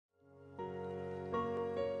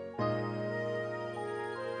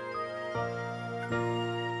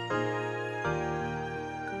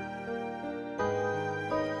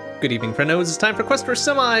Good evening, friendos. It's time for Quest for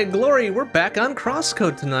Semi-Glory. We're back on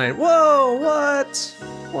CrossCode tonight. Whoa, what?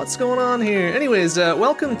 What's going on here? Anyways,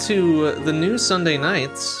 welcome to the new Sunday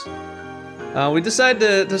nights. We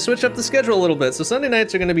decided to switch up the schedule a little bit, so Sunday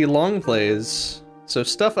nights are going to be long plays. So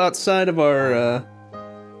stuff outside of our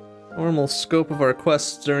normal scope of our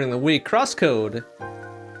quests during the week. CrossCode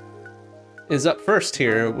is up first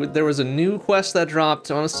here. There was a new quest that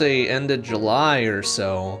dropped, I want to say, end of July or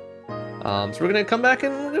so. So we're gonna come back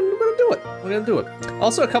and we're gonna do it. We're gonna do it.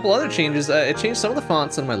 Also, a couple other changes. It changed some of the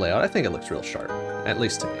fonts in my layout. I think it looks real sharp. At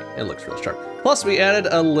least to me, it looks real sharp. Plus, we added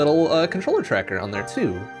a little controller tracker on there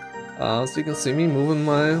too, so you can see me moving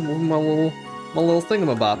my little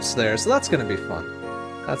thingamabops there. So that's gonna be fun.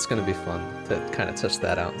 That's gonna be fun to kind of test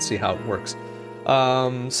that out and see how it works.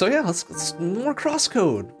 So yeah, let's more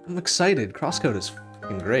CrossCode. I'm excited. CrossCode is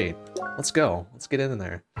fucking great. Let's go. Let's get in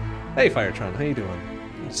there. Hey, Firetron, how you doing?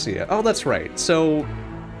 See ya. Oh, that's right. So,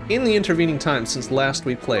 in the intervening time since last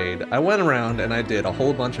we played, I went around and I did a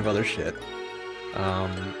whole bunch of other shit.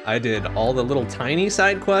 I did all the little tiny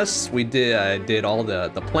side quests. I did all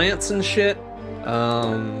the plants and shit.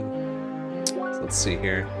 So let's see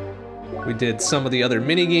here. We did some of the other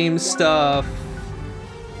minigame stuff.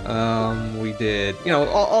 We did, you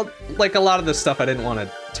know, like a lot of the stuff I didn't want to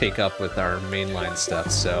take up with our mainline stuff.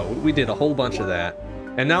 So we did a whole bunch of that.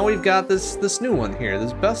 And now we've got this new one here,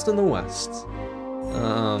 this Best in the West.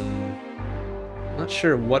 Not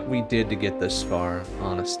sure what we did to get this far,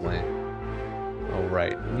 honestly. Oh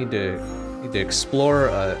right, we need to explore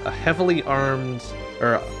a heavily armed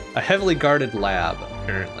or a heavily guarded lab,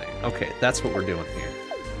 apparently. Okay, that's what we're doing here.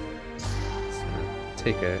 So I'm gonna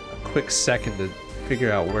take a quick second to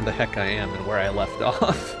figure out where the heck I am and where I left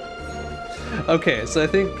off. Okay, so I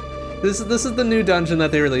think this is the new dungeon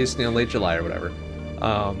that they released, you know, late July or whatever.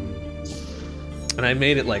 And I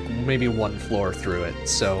made it like maybe one floor through it,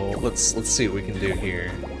 so let's see what we can do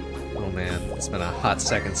here. Oh man, it's been a hot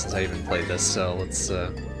second since I even played this, so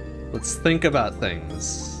let's think about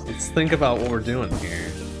things. Let's think about what we're doing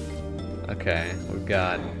here. Okay, we've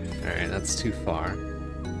got, alright, that's too far.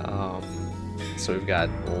 So we've got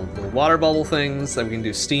little water bubble things that we can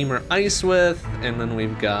do steam or ice with, and then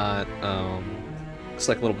we've got, looks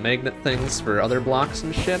like little magnet things for other blocks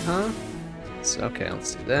and shit, huh? So, okay,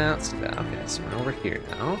 let's do that, let's do that. Okay, so we're over here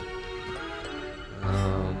now.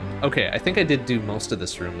 Okay, I think I did do most of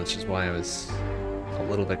this room, which is why I was a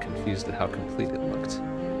little bit confused at how complete it looked.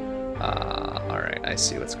 Alright, I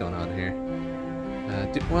see what's going on here.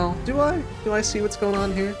 Do I see what's going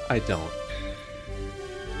on here? I don't.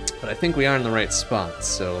 But I think we are in the right spot,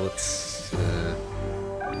 so let's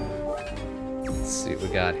see what we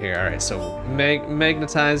got here. Alright, so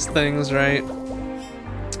magnetized things, right?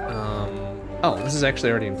 Oh, this is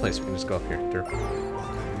actually already in place. We can just go up here. Derp.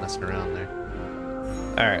 Messing around there.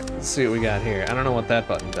 Alright, let's see what we got here. I don't know what that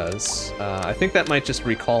button does. I think that might just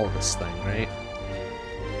recall this thing, right?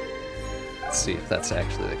 Let's see if that's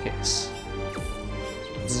actually the case.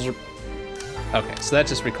 Okay, so that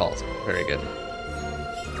just recalls it. Very good.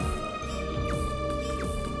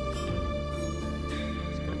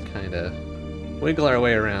 Just gonna kind of wiggle our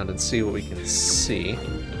way around and see what we can see.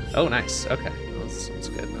 Oh, nice. Okay, that's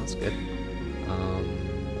good. That's good.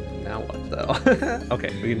 Now what though?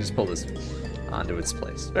 Okay, we can just pull this onto its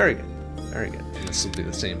place. Very good, very good. And this will do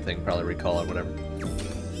the same thing, probably recall or whatever.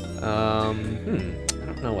 I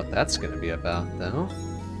don't know what that's gonna be about though.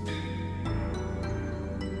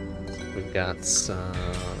 We've got some.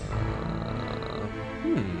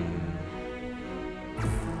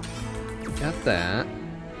 Got that.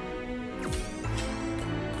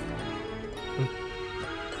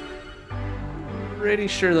 Pretty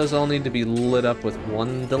sure those all need to be lit up with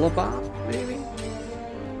one Dillabop, maybe?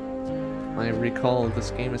 If my recall of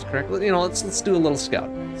this game is correct. You know, let's do a little scout.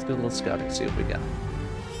 Let's do a little scouting, see what we got.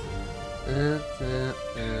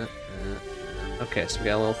 Okay, so we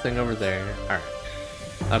got a little thing over there. Alright.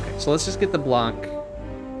 Okay, so let's just get the block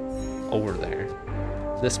over there.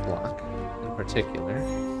 This block in particular.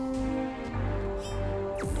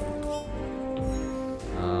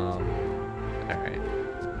 Alright.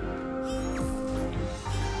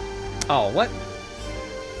 Oh, what?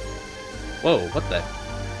 Whoa, what the?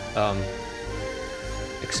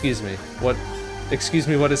 Excuse me. What? Excuse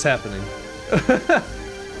me, what is happening?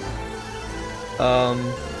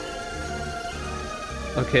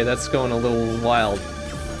 Okay, that's going a little wild.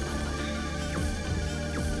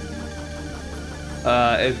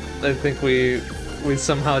 I think we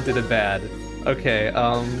somehow did it bad. Okay,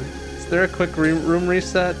 is there a quick room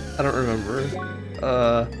reset? I don't remember.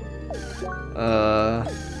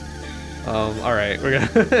 Alright, we're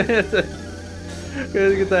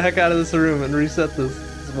gonna get the heck out of this room and reset this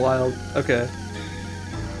wild. Okay.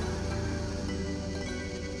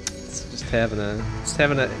 It's just having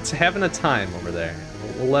a time over there.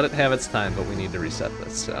 We'll let it have its time, but we need to reset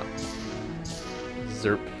this, so.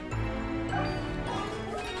 Zerp.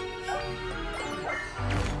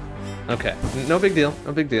 Okay, no big deal,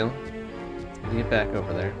 no big deal. Let's get back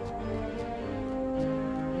over there.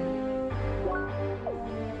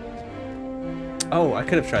 Oh, I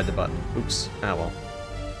could have tried the button. Oops. Ah, well.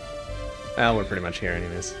 Ah, we're pretty much here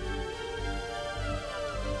anyways.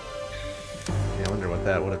 Yeah, I wonder what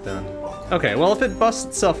that would have done. Okay, well, if it busts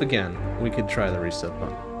itself again, we could try the reset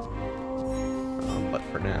button. But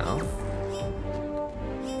for now...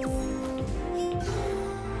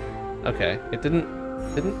 Okay, it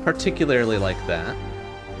didn't particularly like that.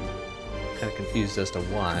 Kind of confused as to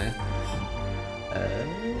why.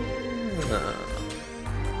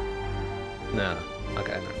 No.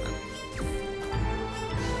 Okay, never mind.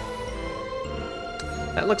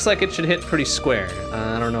 That looks like it should hit pretty square.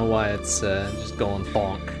 I don't know why it's just going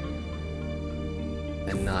bonk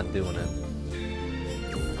and not doing it.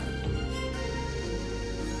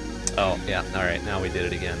 Oh, yeah, alright, now we did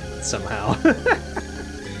it again, somehow.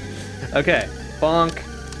 Okay, bonk.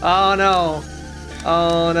 Oh no!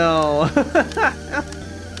 Oh no!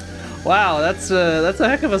 Wow, that's a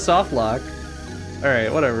heck of a soft lock.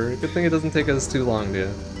 Alright, whatever. Good thing it doesn't take us too long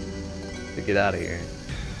to get out of here.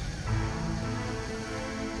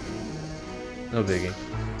 No biggie.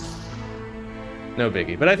 No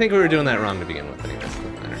biggie. But I think we were doing that wrong to begin with anyways.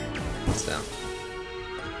 Doesn't matter. So,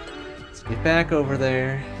 let's get back over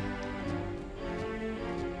there.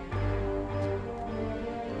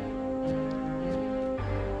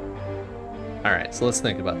 Alright, so let's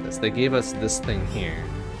think about this. They gave us this thing here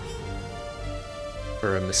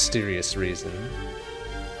for a mysterious reason.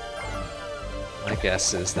 My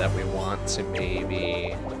guess is that we want to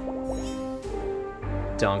maybe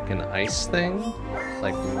dunk an ice thing.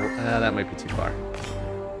 Like, that might be too far.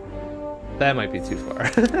 That might be too far.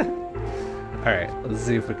 Alright, let's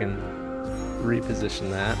see if we can reposition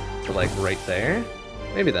that to like right there.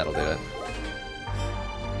 Maybe that'll do it.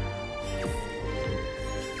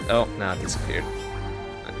 Oh, now it disappeared.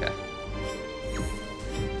 Okay.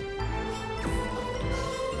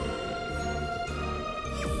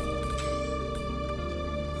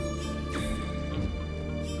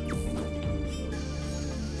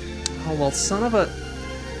 Oh, well, son of a...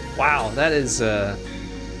 Wow, that is, that's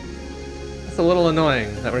a little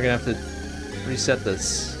annoying that we're gonna have to reset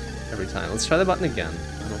this every time. Let's try the button again.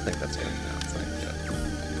 I don't think that's gonna... No, it's not gonna do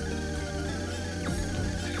it.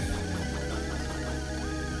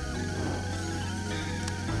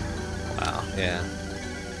 Wow, yeah.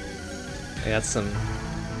 They got some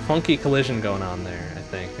funky collision going on there, I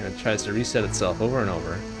think, and it tries to reset itself over and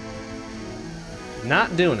over.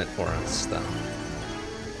 Not doing it for us, though.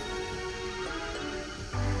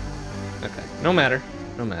 Okay, no matter,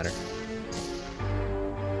 no matter.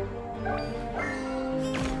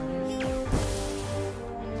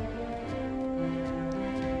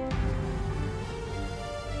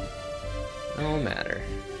 No matter.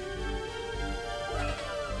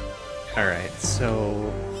 Alright,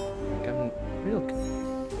 so I'm real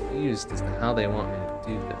confused as to how they want me to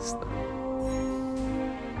do this, though.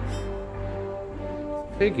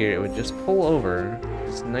 Figure it would just pull over.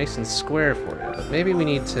 It's nice and square for you, but maybe we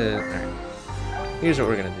need to... Alright, here's what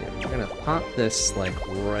we're gonna do. We're gonna pop this, like,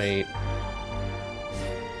 right...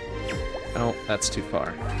 Oh, that's too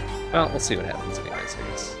far. Well, we'll see what happens anyways, I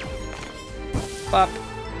guess. Pop!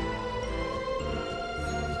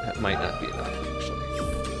 That might not be enough, actually.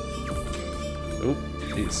 Oop,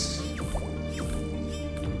 jeez.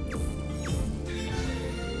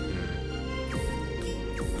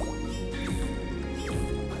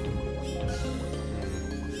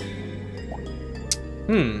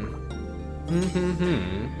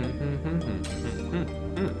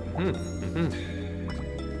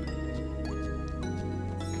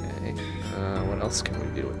 Okay, what else can we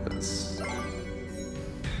do with this?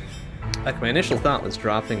 Like, my initial thought was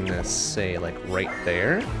dropping this, say, like, right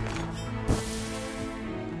there.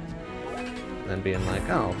 And then being like,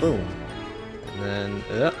 oh, boom. And then,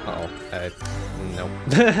 nope.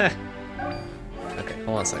 Okay,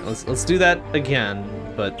 hold on a second. Let's do that again,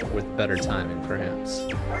 but with better timing, perhaps.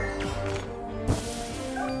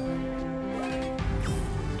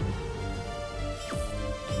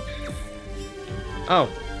 Oh,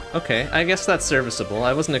 okay. I guess that's serviceable.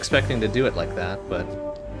 I wasn't expecting to do it like that, but,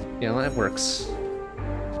 you know, that works.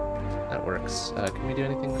 That works. Can we do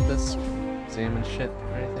anything with this? Examine shit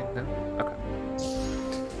or anything? No? Okay.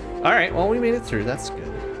 Alright, well, we made it through. That's good.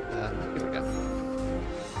 Here we go.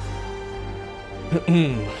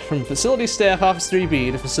 From Facility Staff Office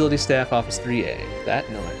 3B to Facility Staff Office 3A.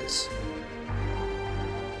 That noise.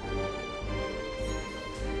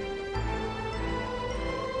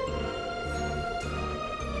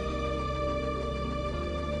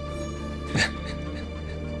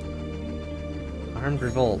 Armed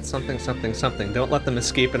revolt, something, something, something. Don't let them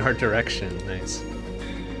escape in our direction. Nice.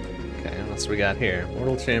 Okay, what else we got here?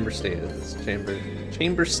 Mortal chamber status.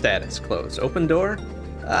 Chamber status closed. Open door?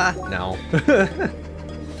 Ah, no.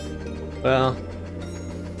 Well,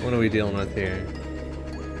 what are we dealing with here?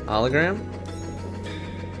 Hologram?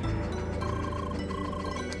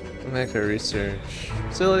 Back to our research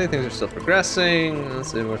facility. Things are still progressing.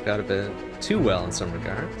 Let's say it worked out a bit too well in some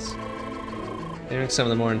regards. They're some of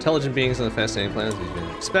the more intelligent beings on the fascinating planets we've been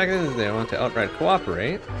expecting. They want to outright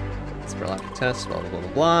cooperate. It's for a lot of tests, blah, blah, blah,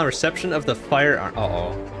 blah, blah. Reception of the firearm.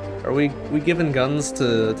 Uh-oh. Are we giving guns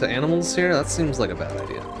to animals here? That seems like a bad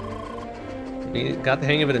idea. We got the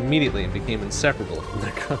hang of it immediately and became inseparable from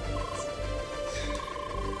their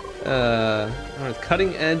guns.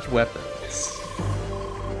 Cutting-edge weapons.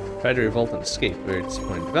 Tried to revolt and escape. Very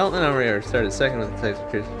disappointing development. Already started second with the types of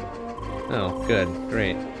creatures. Oh, good.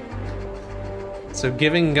 Great. So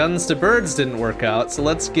giving guns to birds didn't work out, so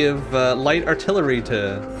let's give light artillery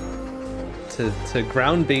to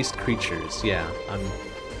ground-based creatures. Yeah, I'm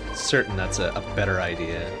certain that's a better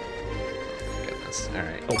idea. Goodness.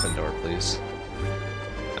 Alright, open door, please.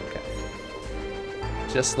 Okay.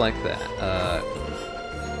 Just like that.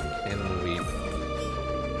 Can we...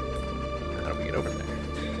 How do we get over there?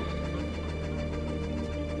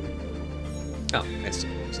 Oh, I see.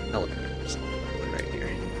 There's an elevator right here.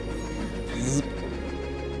 Zzz.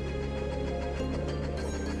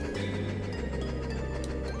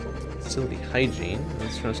 Facility hygiene,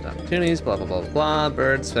 most opportunities, blah blah blah blah.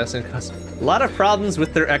 Birds, fascinating customers. A lot of problems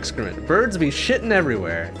with their excrement. Birds be shitting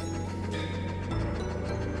everywhere.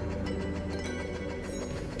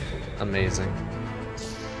 Amazing.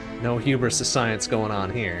 No hubris of science going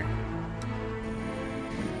on here.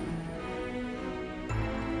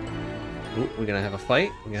 Ooh, we're gonna have a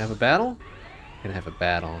fight? We're gonna have a battle? We're gonna have a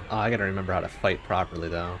battle. Oh, I gotta remember how to fight properly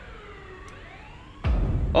though.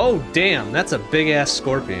 Oh, damn, that's a big-ass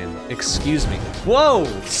scorpion. Excuse me. Whoa,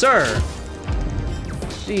 sir!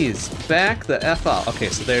 Jeez, back the F up. Okay,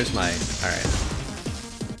 so there's my... Alright.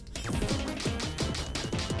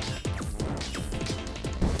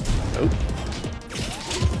 Nope.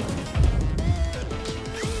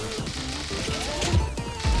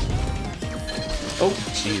 Oh,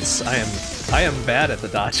 jeez, I am bad at the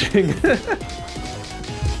dodging.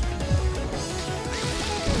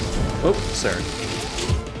 Oh, sir.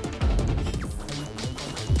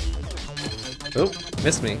 Oh,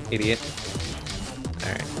 missed me, idiot.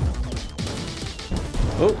 Alright.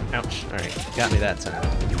 Oh, ouch. Alright, got me that time.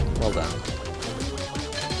 Well done.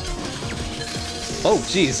 Oh,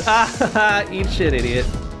 jeez. Ah, eat shit, idiot.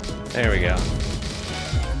 There we go.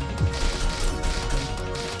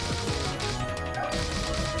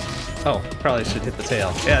 Oh, probably should hit the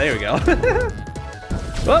tail. Yeah, there we go.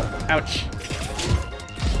 Whoa, ouch.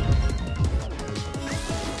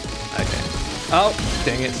 Okay. Oh,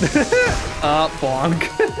 dang it. Bonk.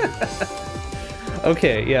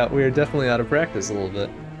 Okay, yeah, we're definitely out of practice a little bit.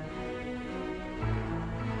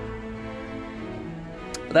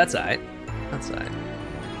 But that's alright. That's alright.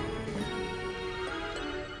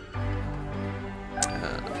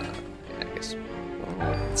 I guess,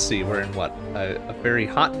 well, let's see, we're in what? A very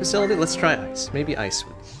hot facility? Let's try ice. Maybe ice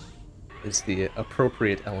is the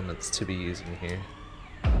appropriate elements to be using here.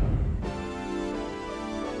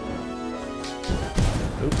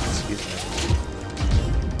 Oops, excuse me.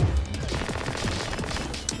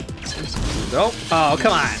 Oh, oh,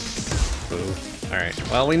 come on! Ooh. Alright,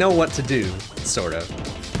 well, we know what to do, sort of.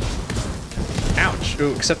 Ouch!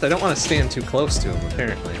 Ooh, except I don't want to stand too close to him,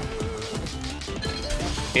 apparently.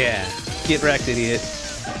 Yeah, get wrecked, idiot.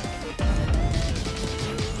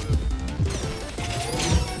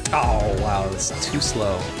 Oh, wow, that's too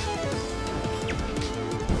slow.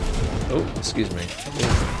 Oh, excuse me.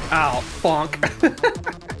 Ow, bonk.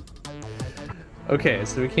 Okay,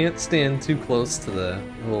 so we can't stand too close to the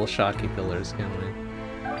little shocky pillars, can we?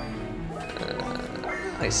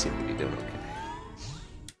 I seem to be doing okay.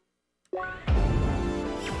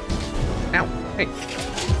 Ow, hey.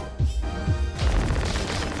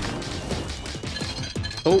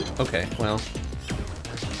 Oh, okay, well.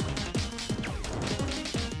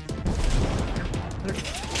 Okay.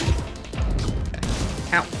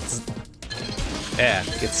 Ow. Yeah,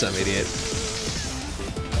 get some, idiot.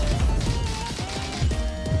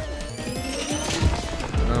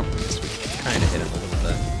 Well, I guess we kind of hit him a little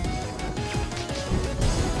bit.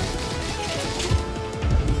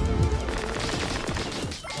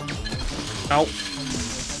 Ow.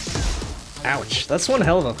 Ouch. That's one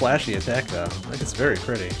hell of a flashy attack, though. I think it's very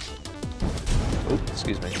pretty. Oh,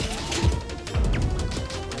 excuse me.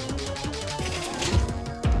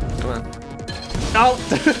 Come on. Ow!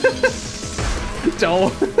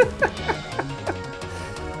 Don't.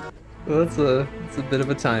 Well, that's a bit of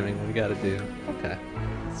a timing we gotta do. Okay,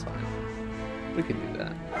 that's fine. We can do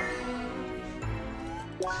that.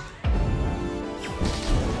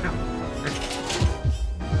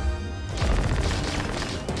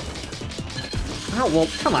 Oh, well,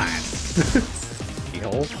 come on.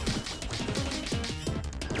 Keyhole.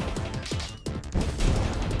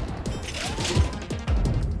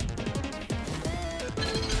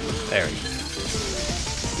 There we go.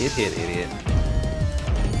 Get hit, idiot.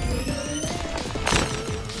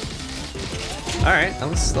 Alright, that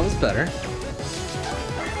was better.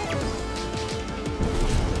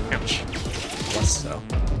 Ouch. Less so.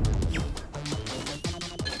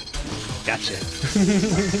 Gotcha.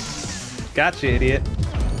 Gotcha, idiot.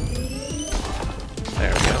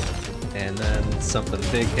 There we go. And then something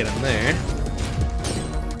big hit him there.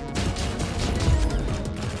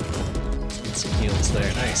 Get some heals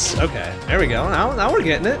there. Nice. Okay, there we go. Now we're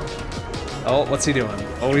getting it. Oh, what's he doing?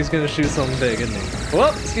 Oh, he's gonna shoot something big, isn't he?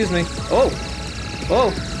 Whoa, excuse me. Oh!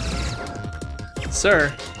 Whoa!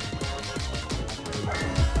 Sir.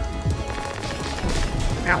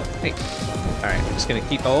 Ow, hey. Alright, I'm just gonna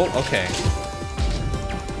keep... Oh, okay.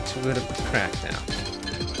 Too good of a crack now.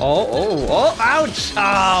 Oh, ouch!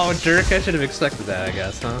 Oh, jerk, I should have expected that, I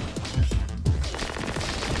guess, huh?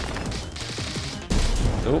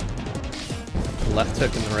 Oh. Left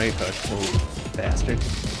hook and the right hook. Oh, bastard.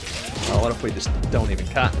 Oh, what if we just don't even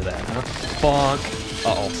cut into that, huh? Bonk.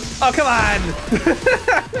 Uh-oh. Oh, come on!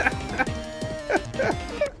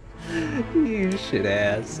 You shit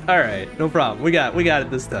ass. Alright, no problem. We got it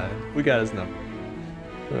this time. We got his number.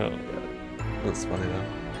 Oh, God. That's funny, though.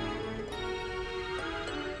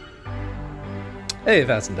 Hey,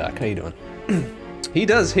 Fast and Doc, how you doing? He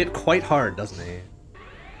does hit quite hard, doesn't he?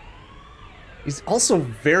 He's also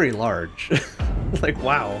very large. Like,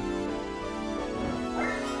 wow.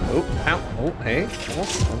 Oh, ow, oh, hey,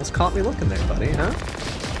 almost caught me looking there, buddy, huh?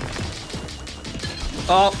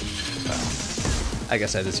 Oh! Well, I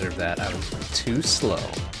guess I deserve that. I was too slow.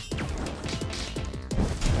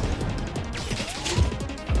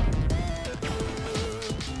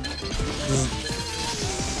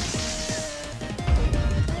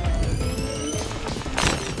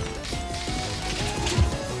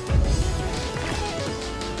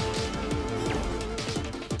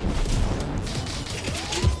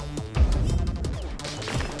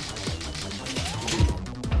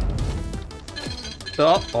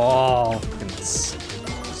 Oh, goodness.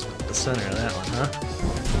 The center of that one, huh?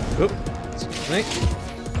 Oop, excuse me.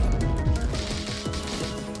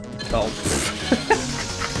 Oh.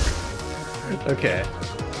 Okay.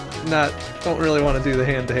 Don't really want to do the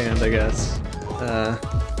hand-to-hand, I guess.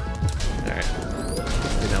 Alright.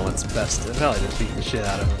 You know what's best. I'd probably just beat the shit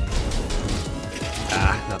out of him.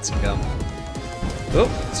 Ah, nuts and gum. Oh,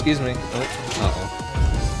 excuse me. Oh, uh-oh.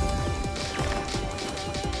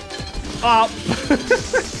 Oh!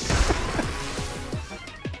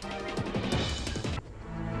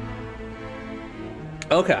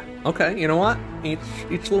 Okay, you know what?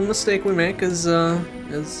 Each little mistake we make is a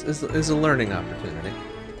learning opportunity.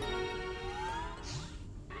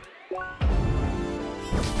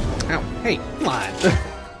 Ow, hey, come on!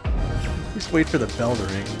 Just wait for the bell to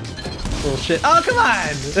ring. Little shit. Oh, come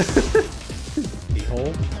on!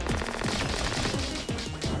 Hole.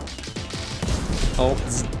 Oh.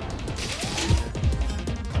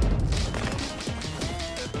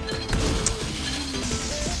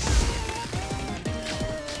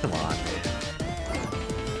 Come on, man.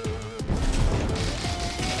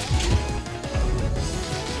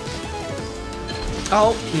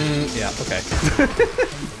 Oh, yeah, okay.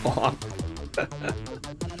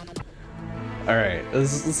 Alright,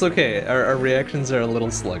 it's okay. Our reactions are a little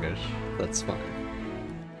sluggish. That's fine.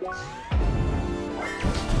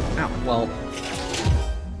 Ow, well.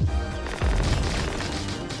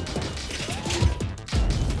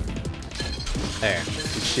 There.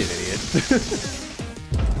 Good shit, idiot.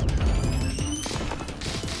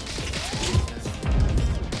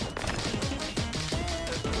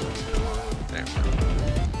 There.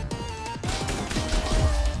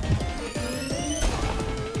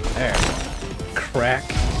 There. Crack.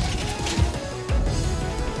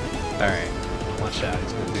 Alright. Watch out,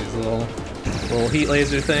 he's gonna do his little heat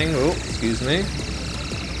laser thing. Oh, excuse me.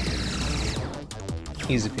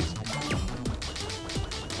 Easy peasy.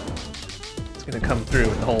 It's gonna come through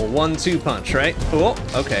with the whole 1-2 punch, right? Oh,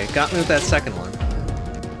 okay, got me with that second one.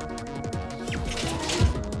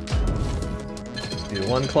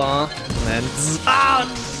 one claw, and then zzz. Ah,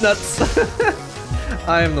 nuts!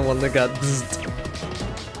 I am the one that got zzz.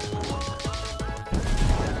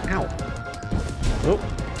 Ow. Oh,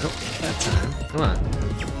 nope, that time. Come on.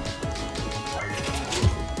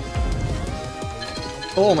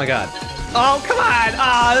 Oh my god. Oh, come on!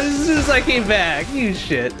 Ah, as soon as I came back, you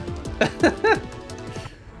shit.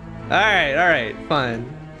 Alright, fine.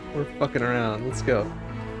 We're fucking around. Let's go.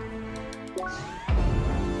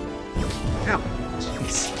 Ow.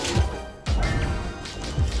 Jeez.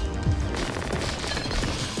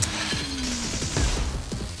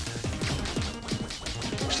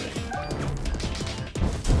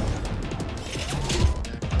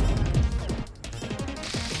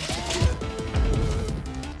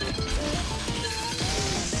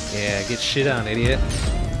 Yeah, get shit on, idiot.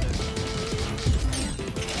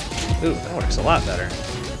 Ooh, that works a lot better.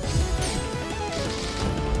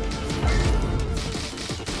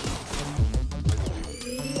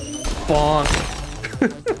 Bonk.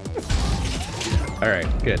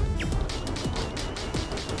 Alright, good.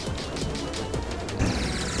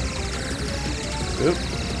 Oop.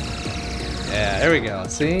 Yeah, there we go.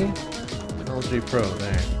 See? LG Pro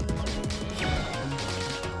there.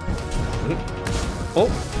 Oop. Oh!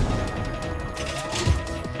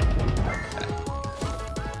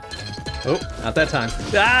 Oh, not that time.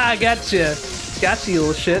 Ah, gotcha! Gotcha, you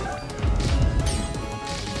little shit.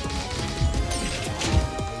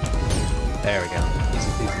 There we go.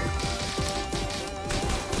 Easy peasy.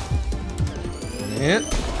 Yeah.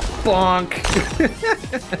 Bonk!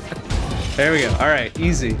 There we go. Alright,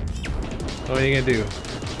 easy. What are you gonna do?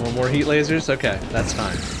 One more heat lasers? Okay, that's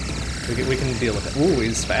fine. We can deal with it. Ooh,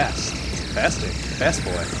 he's fast. He's fasting. Fast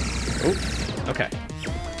boy. Oh, okay.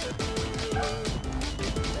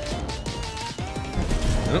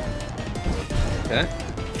 Oh. Okay.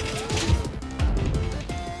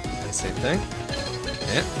 Same thing.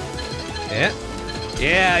 Yeah.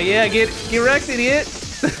 Yeah. Yeah, get wrecked, idiot!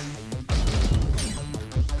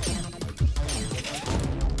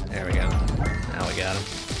 There we go. Now we got him.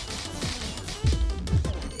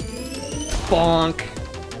 Bonk!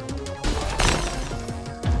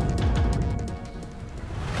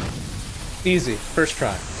 Easy, first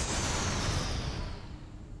try.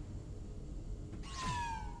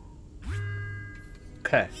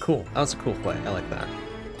 Okay, cool. That was a cool play. I like that.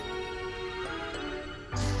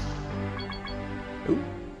 Ooh,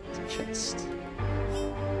 it's a chest. I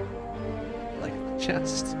like the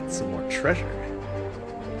chest. Get some more treasure.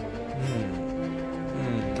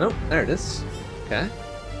 Oh, there it is. Okay.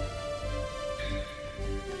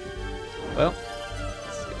 Well,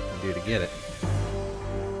 let's see what we can do to get it.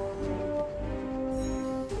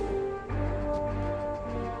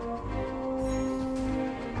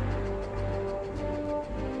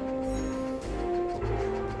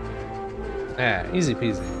 Ah, easy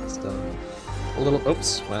peasy. Still a little.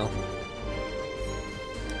 Oops. Well,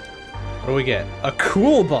 what do we get? A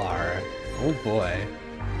cool bar. Oh boy.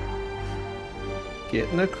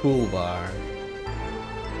 Getting a cool bar.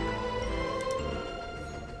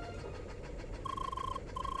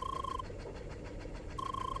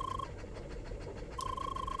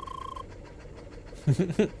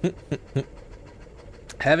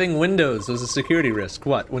 Having windows was a security risk.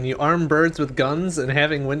 What? When you arm birds with guns and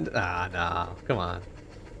having Ah, nah. Come on.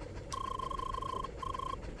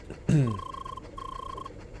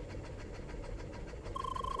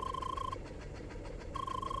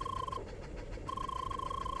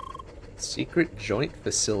 Secret joint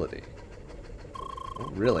facility.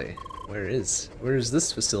 Oh, really? Where is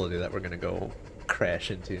this facility that we're gonna go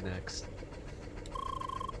crash into next?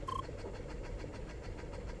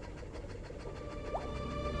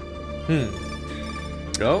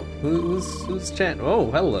 Oh, who's chatting?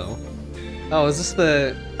 Oh, hello. Oh, is this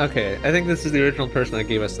the... Okay, I think this is the original person that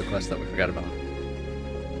gave us the quest that we forgot about.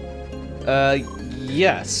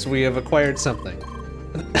 Yes, we have acquired something.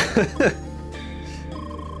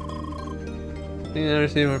 You never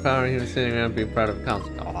see more power than human sitting around being proud of accounts.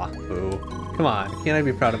 Aw, boo. Come on, can't I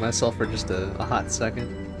be proud of myself for just a hot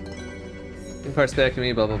second? In parts back to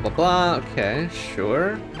me, blah blah blah blah. Okay,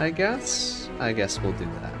 sure, I guess we'll do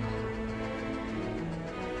that.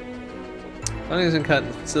 Funding has been cut,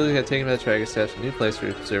 the facility got taken by the track, established a new place for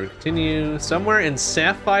observer to continue. Somewhere in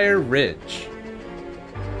Sapphire Ridge.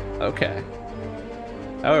 Okay.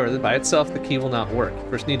 However, by itself, the key will not work.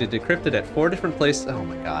 First need to decrypt it at 4 different places. Oh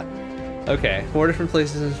my god. Okay, 4 different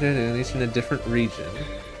places, each in a different region.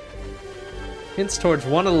 Hints towards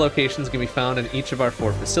one of the locations can be found in each of our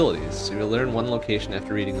 4 facilities. So you'll learn one location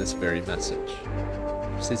after reading this very message.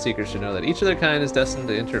 City seekers should know that each of their kind is destined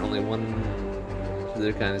to enter only one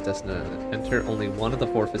their kind is destined to enter only one of the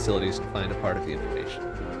 4 facilities and find a part of the information.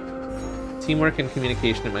 Teamwork and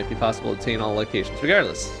communication, it might be possible to obtain all locations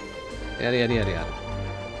regardless. Yada yada yada yada.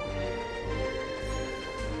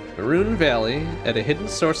 Maroon Valley, at a hidden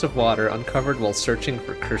source of water uncovered while searching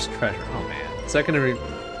for cursed treasure. Oh man, is that gonna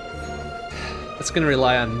that's gonna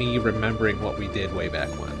rely on me remembering what we did way back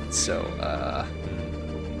when. So,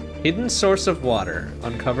 hidden source of water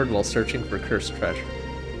uncovered while searching for cursed treasure.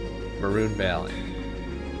 Maroon Valley.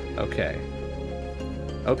 Okay.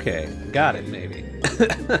 Okay, got it maybe.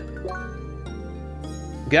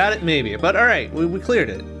 Got it maybe, but all right, we cleared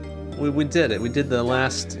it. We did it. We did the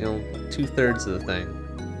last, 2/3 of the thing.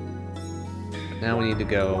 Now we need to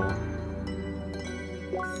go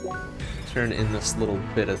turn in this little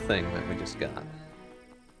bit of thing that we just got.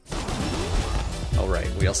 Oh right,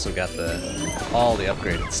 we also got all the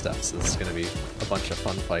upgraded stuff, so this is gonna be a bunch of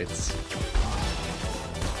fun fights.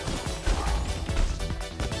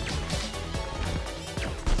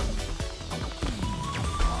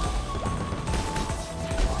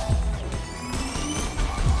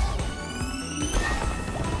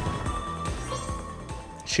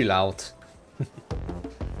 Chill out.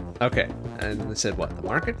 Okay, and they said what? The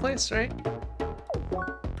marketplace, right?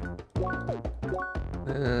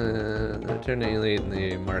 Alternately in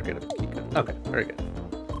the market of Kiko. Okay, very good.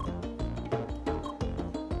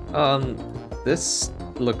 This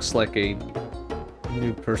looks like a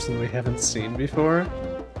new person we haven't seen before.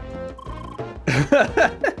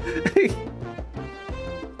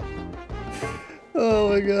 Oh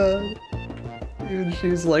my god. Even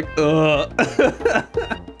she's like, ugh.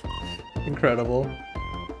 Incredible.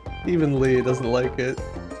 Even Lee doesn't like it.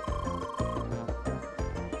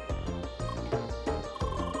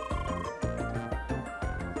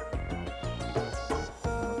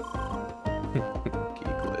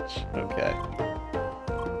 Key glitch, okay.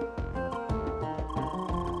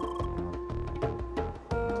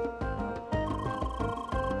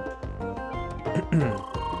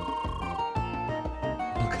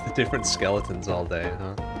 Look at the different skeletons all day,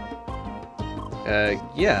 huh?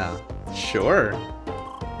 Yeah, sure.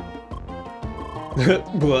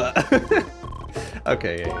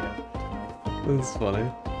 Okay, yeah. That's funny.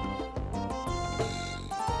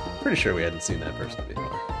 Pretty sure we hadn't seen that person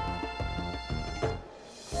before.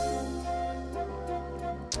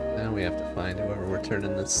 Now we have to find whoever we're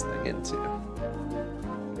turning this thing into.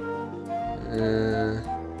 We're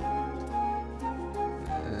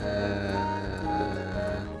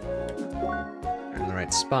in the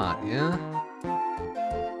right spot, yeah?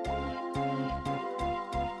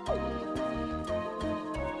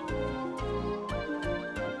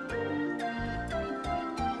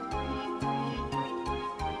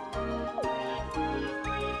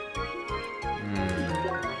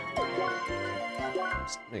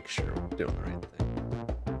 Make sure we're doing the right thing.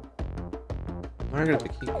 Margaret the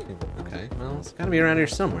Key King. Okay, well, it's gotta be around here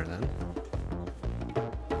somewhere then.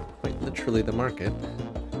 Quite literally the market.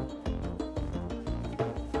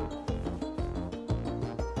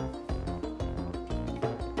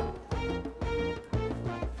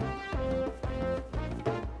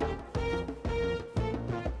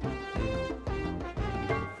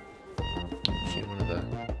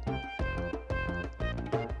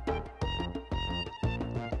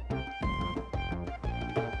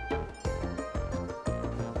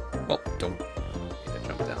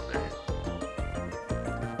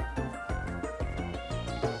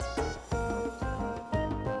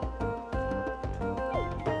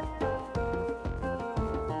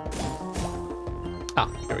 Ah,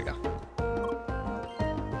 here we go.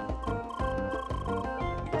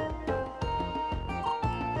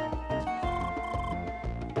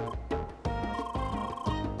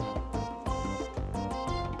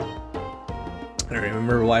 I don't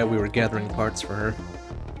remember why we were gathering parts for her.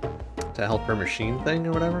 To help her machine thing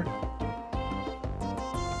or whatever?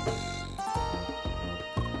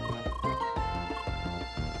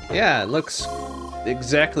 Yeah, it looks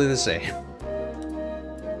exactly the same.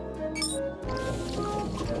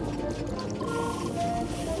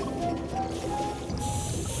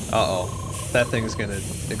 Uh-oh, that thing's gonna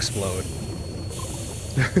explode.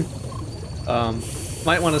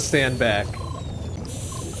 Might want to stand back.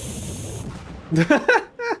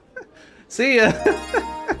 See ya!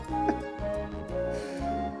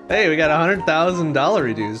 Hey, we got $100,000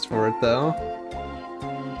 reduced for it, though.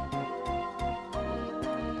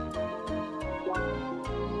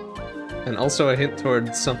 And also a hint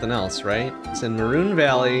towards something else, right? It's in Maroon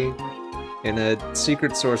Valley, in a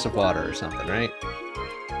secret source of water or something, right?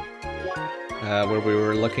 Where we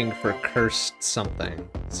were looking for cursed something.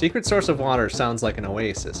 Secret source of water sounds like an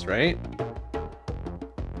oasis, right?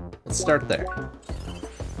 Let's start there.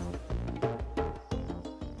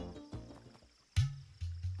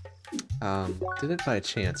 Did it by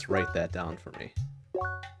chance write that down for me?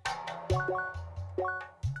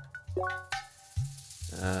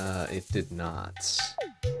 It did not.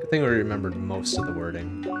 Good thing we remembered most of the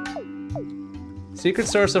wording. Secret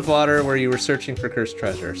source of water where you were searching for cursed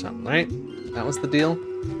treasure or something, right? That was the deal?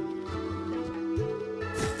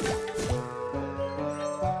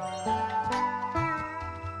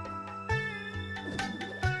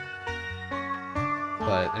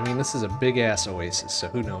 But, I mean, this is a big-ass oasis, so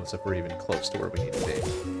who knows if we're even close to where we need to be.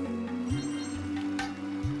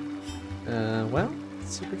 Well,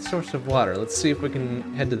 secret source of water. Let's see if we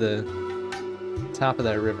can head to the top of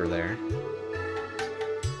that river there.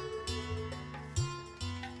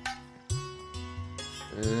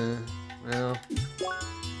 Well,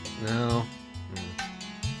 no.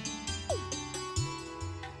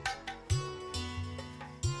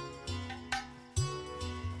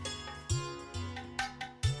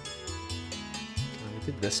 We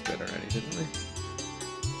did this bit already, didn't we?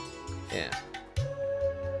 Yeah.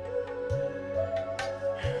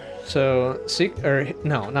 So,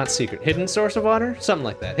 no, not secret. Hidden source of water? Something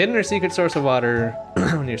like that. Hidden or secret source of water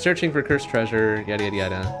when you're searching for cursed treasure, yada yada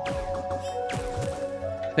yada.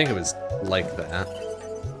 I think it was like that.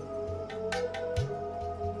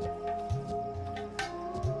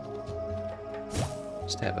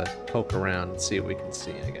 Just have a poke around and see what we can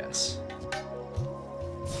see, I guess.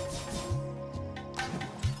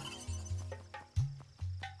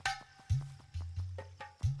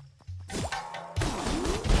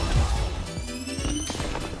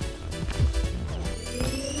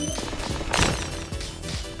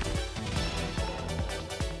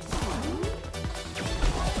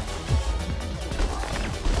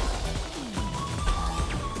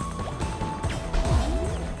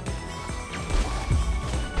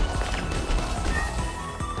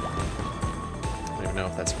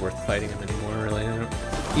 Fighting him anymore, really.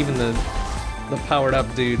 Even the powered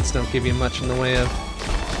up dudes don't give you much in the way of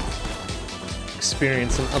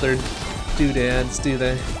experience and other doodads, do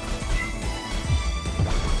they?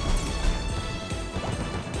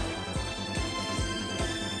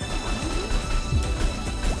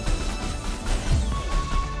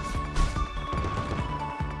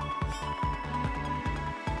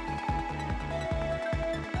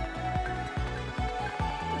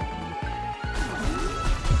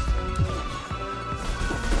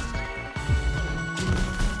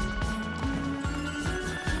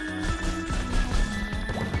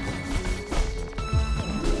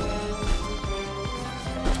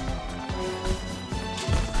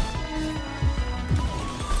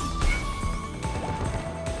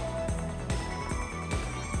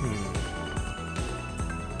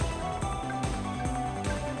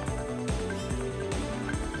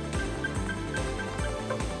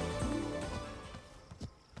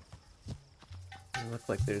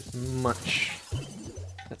 Like there's much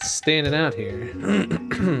that's standing out here. I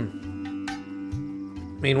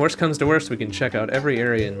mean, worst comes to worst, we can check out every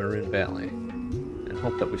area in Maroon Valley and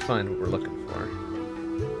hope that we find what we're looking for.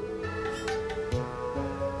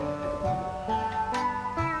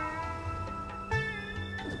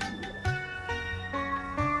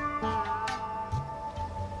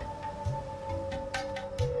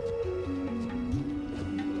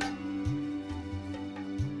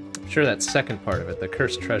 Sure, that second part of it, the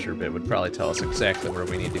cursed treasure bit, would probably tell us exactly where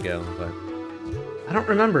we need to go, but I don't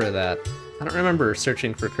remember that. I don't remember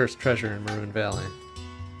searching for cursed treasure in Maroon Valley.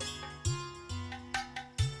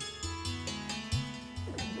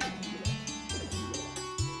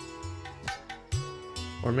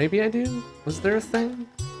 Or maybe I do? Was there a thing?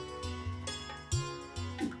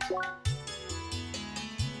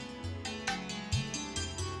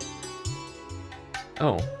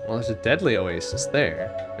 Oh, well, there's a deadly oasis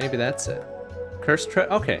there. Maybe that's it. Cursed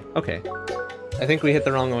okay. I think we hit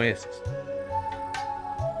the wrong oasis.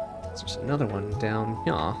 There's another one down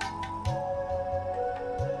here.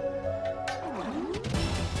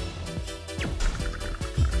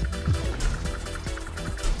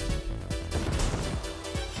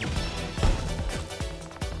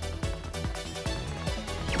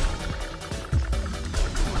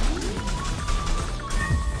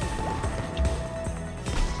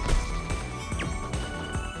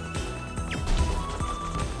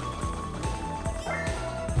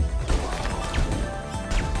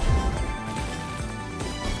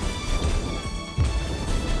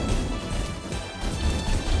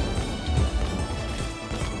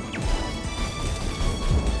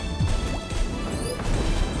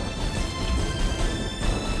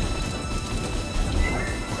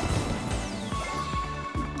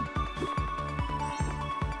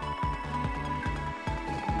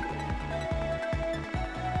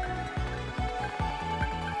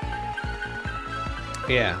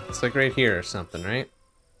 Yeah, it's like right here or something, right?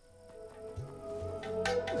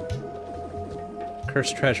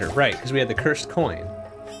 Cursed treasure, right, because we had the cursed coin.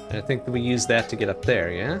 And I think that we used that to get up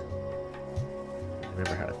there, yeah? I don't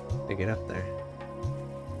remember how to get up there.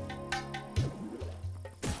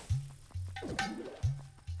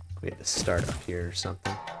 We had to start up here or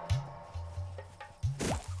something.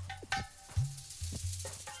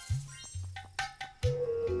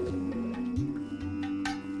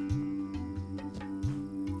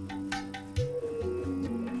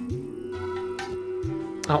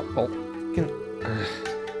 Oh, well,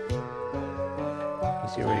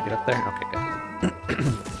 easier way to get up there? Okay, good. I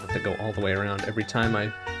have to go all the way around every time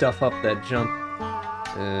I duff up that jump.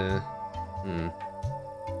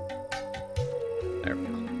 There we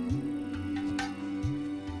go.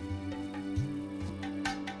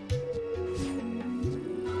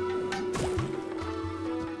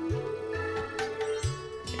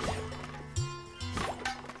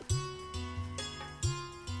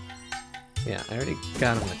 Yeah, I already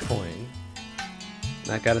got him the coin.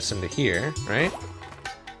 That got us into here, right?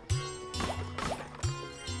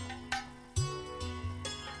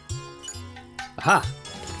 Aha!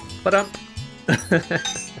 But up.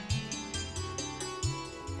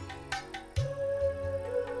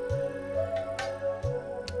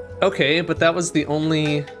 Okay, but that was the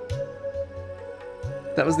only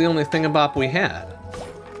thingabop we had.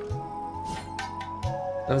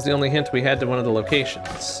 That was the only hint we had to one of the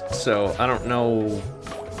locations. So I don't know.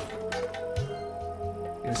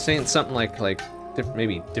 You're saying something like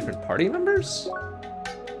maybe different party members?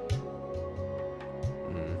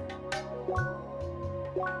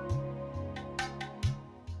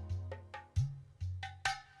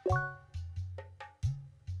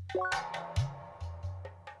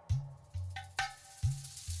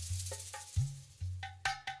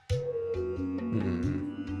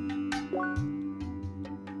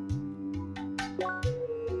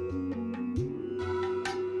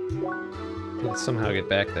 Somehow get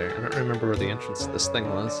back there. I don't remember where the entrance to this thing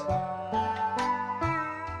was.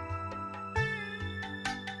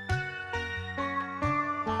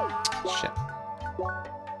 Shit.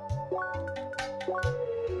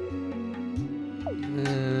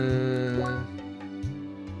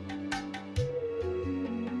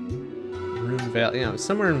 Maroon Valley. Yeah, it was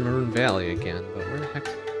somewhere in Maroon Valley again, but where the heck?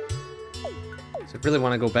 So I really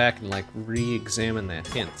want to go back and like re-examine that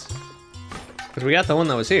hint. Because we got the one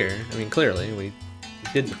that was here. I mean, clearly, we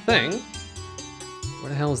did the thing. Where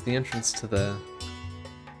the hell is the entrance to the...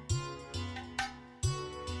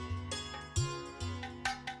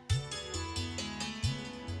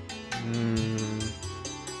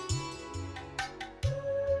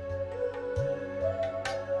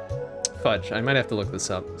 Fudge, I might have to look this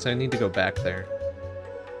up. So I need to go back there.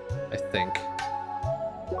 I think.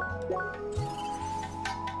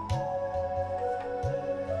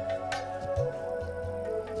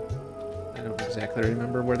 Exactly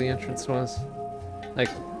remember where the entrance was. Like,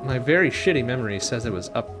 my very shitty memory says it was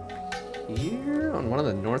up here on one of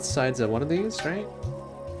the north sides of one of these, right?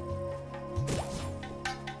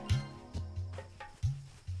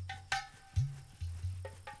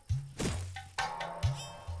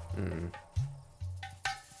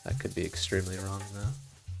 That could be extremely wrong, though.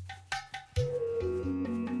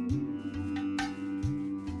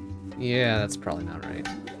 Yeah, that's probably not right.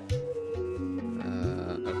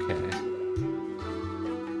 Okay.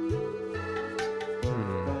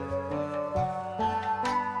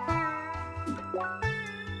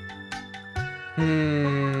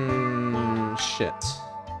 Shit.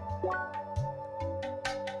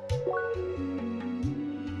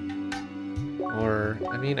 Or,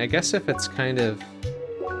 I mean, I guess if it's kind of...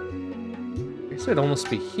 I guess it'd almost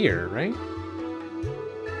be here, right?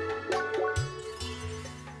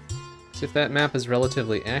 So if that map is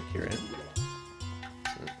relatively accurate,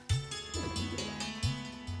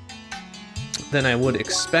 then I would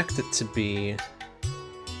expect it to be...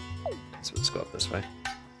 So let's go up this way.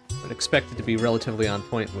 I would expect it to be relatively on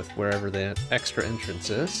point with wherever the extra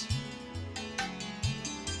entrance is.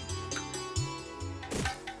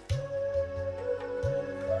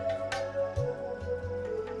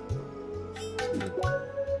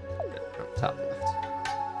 Top left.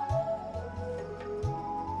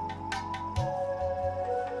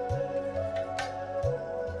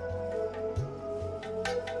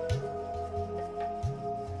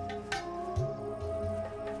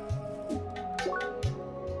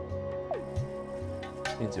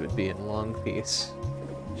 Means it would be in Long Piece,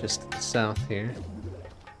 just to the south here.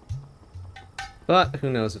 But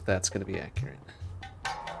who knows if that's going to be accurate.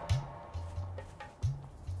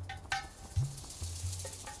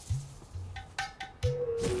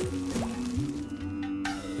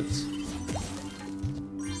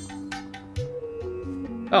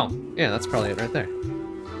 Oh, yeah, that's probably it right there.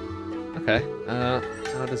 Okay,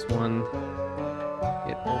 how does one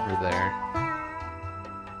get over there?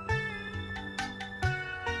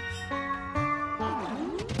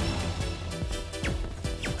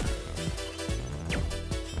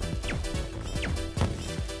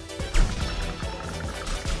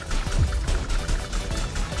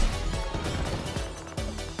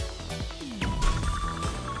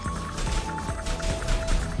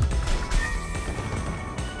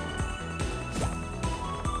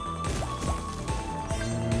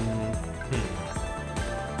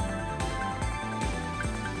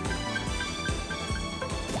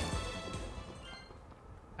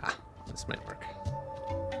 This might work.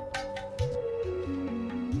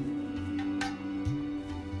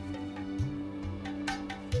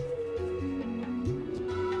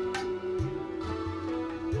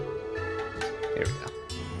 Here we go.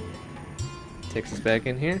 Takes us back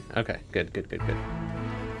in here. Okay, good, good, good, good.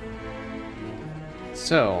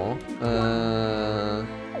 So, can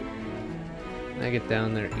I get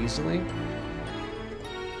down there easily?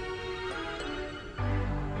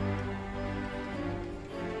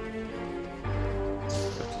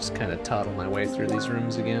 Kind of toddle my way through these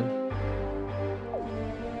rooms again.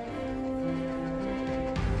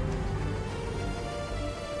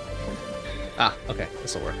 Ah, okay,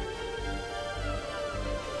 this'll work.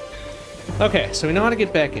 Okay, so we know how to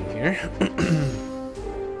get back in here.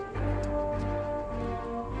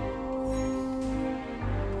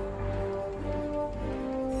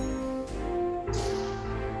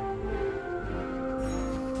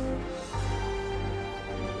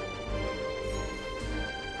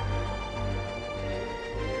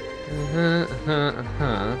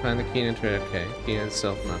 Find the key to enter. Okay, key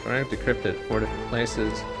itself not right. Decrypted at 4 different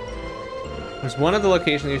places. There's one of the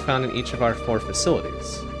locations you found in each of our 4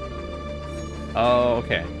 facilities. Oh,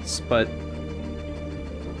 okay. But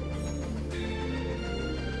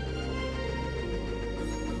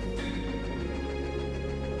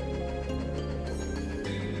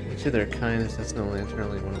each of their kinds that's not only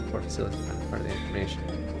internally one of the 4 facilities find part of the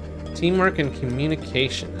information. Teamwork and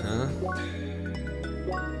communication, huh?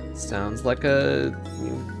 Sounds like a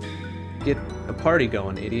get a party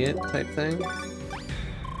going, idiot type thing.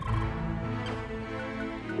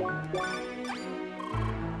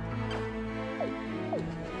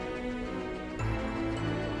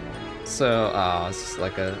 So, oh, it's just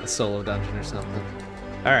like a solo dungeon or something.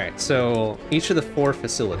 Alright, so each of the 4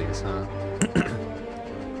 facilities, huh?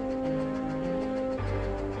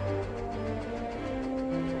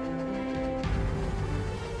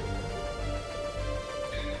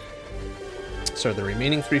 So are the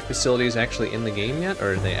remaining 3 facilities actually in the game yet,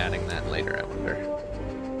 or are they adding that later, I wonder?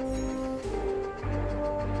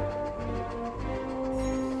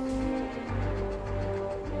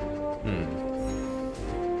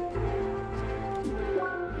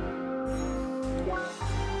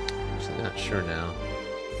 Actually not sure now.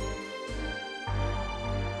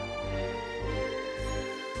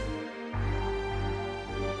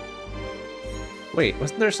 Wait,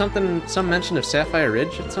 wasn't there some mention of Sapphire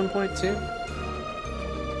Ridge at some point too?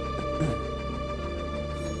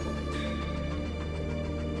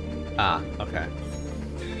 Ah, okay.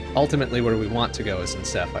 Ultimately, where we want to go is in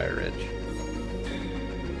Sapphire Ridge.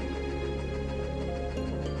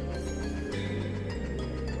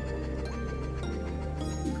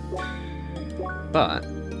 But,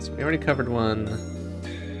 so we already covered one.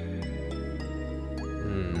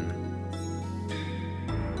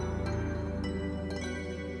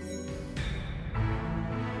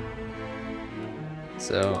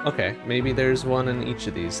 So, okay, maybe there's one in each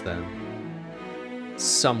of these then.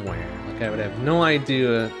 Somewhere. Like I would have no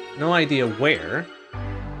idea where.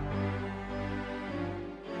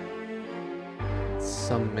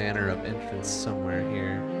 Some manner of entrance somewhere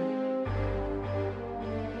here.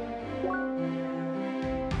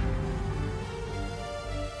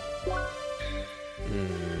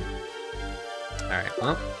 Alright,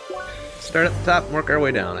 well, start at the top and work our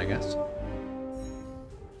way down, I guess.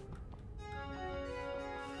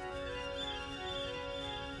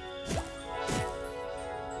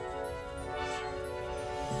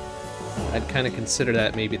 I'd kind of consider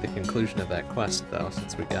that maybe the conclusion of that quest, though,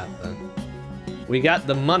 since we got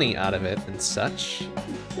the money out of it and such.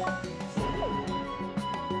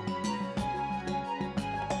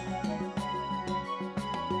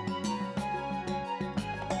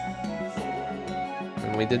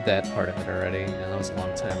 And we did that part of it already. Yeah, that was a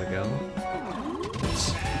long time ago.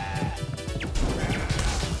 Oops.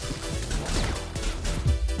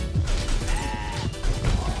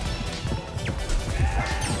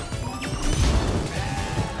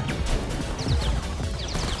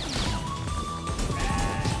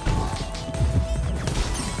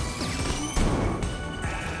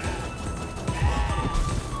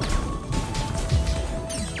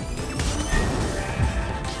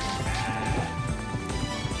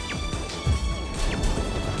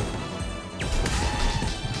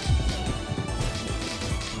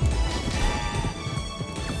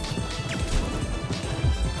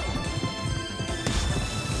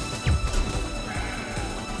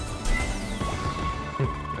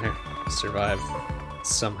 survived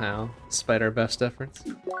somehow, despite our best efforts.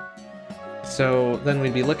 So then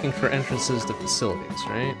we'd be looking for entrances to facilities,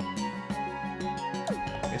 right?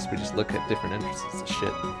 I guess we just look at different entrances to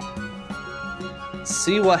shit.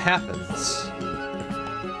 See what happens.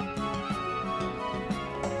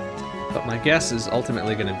 But my guess is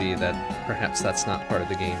ultimately going to be that perhaps that's not part of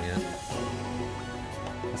the game yet.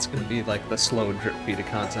 It's going to be like the slow drip feed of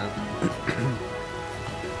content.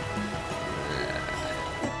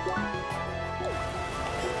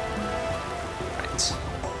 Right.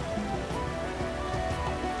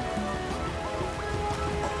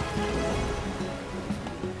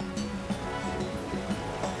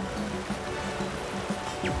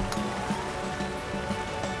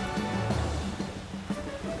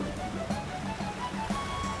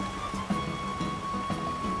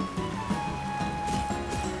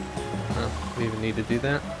 We even need to do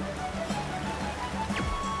that.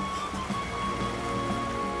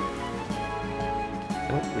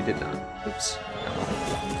 Oh, we did not. Oops. No.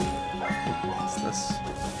 What's this?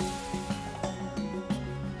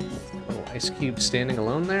 Oh, ice cube standing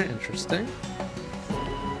alone there? Interesting.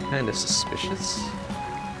 Kinda suspicious.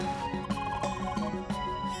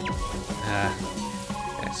 Ah.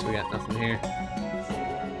 Okay, so we got nothing here.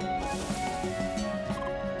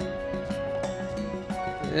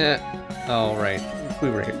 Yeah. Oh, right. We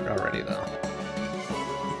were here already, though.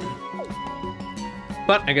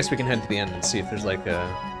 But I guess we can head to the end and see if there's like a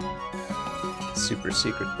super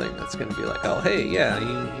secret thing that's gonna be like, oh, hey, yeah,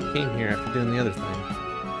 you came here after doing the other thing.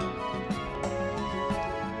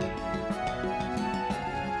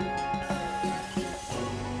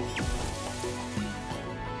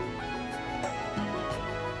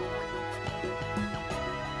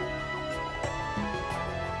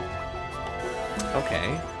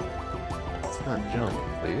 Okay. Let's not jump,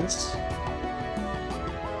 please.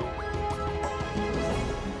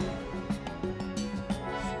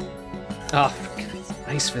 Oh, for God's sake,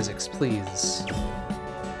 ice physics, please.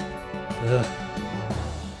 Ugh.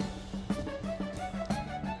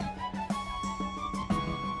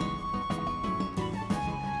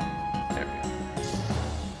 There we go.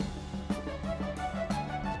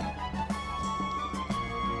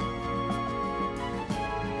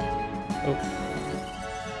 Oh.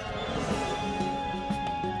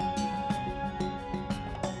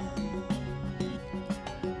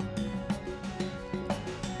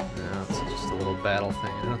 Battle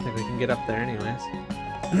thing. I don't think we can get up there anyways.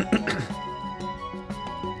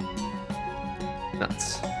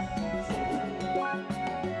 Nuts.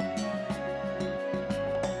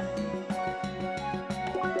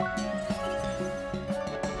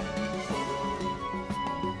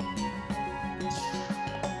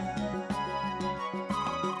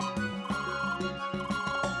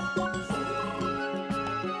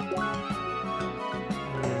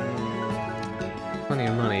 Plenty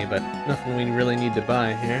of money, but nothing we really need to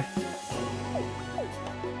buy here.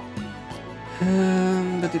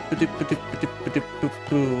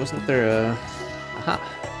 Wasn't there a... Aha!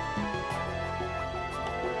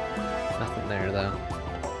 Nothing there, though.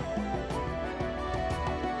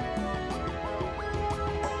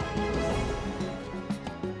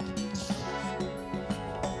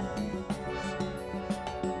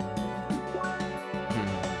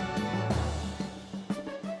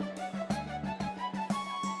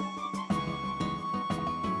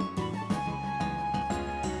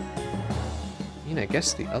 I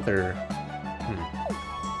guess the other...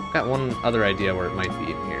 Got one other idea where it might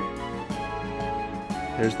be in here.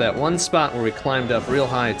 There's that one spot where we climbed up real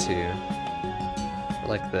high to.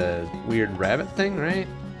 Like the weird rabbit thing, right?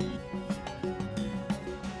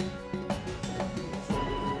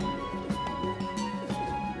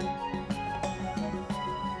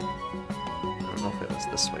 I don't know if it was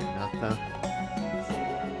this way or not, though.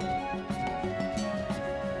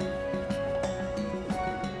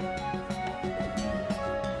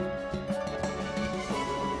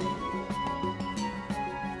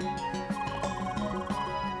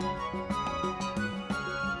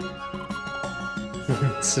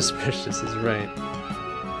 Suspicious is right.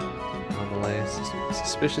 Anomaly.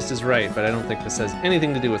 Suspicious is right, but I don't think this has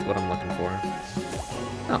anything to do with what I'm looking for.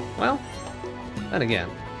 Oh, well, then again.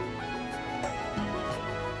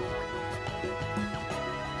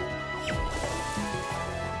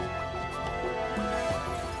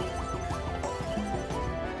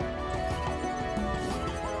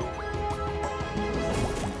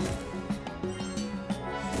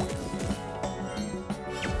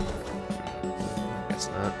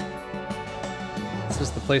 Not. This is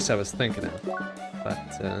the place I was thinking of, but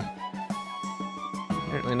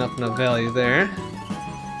apparently nothing of value there.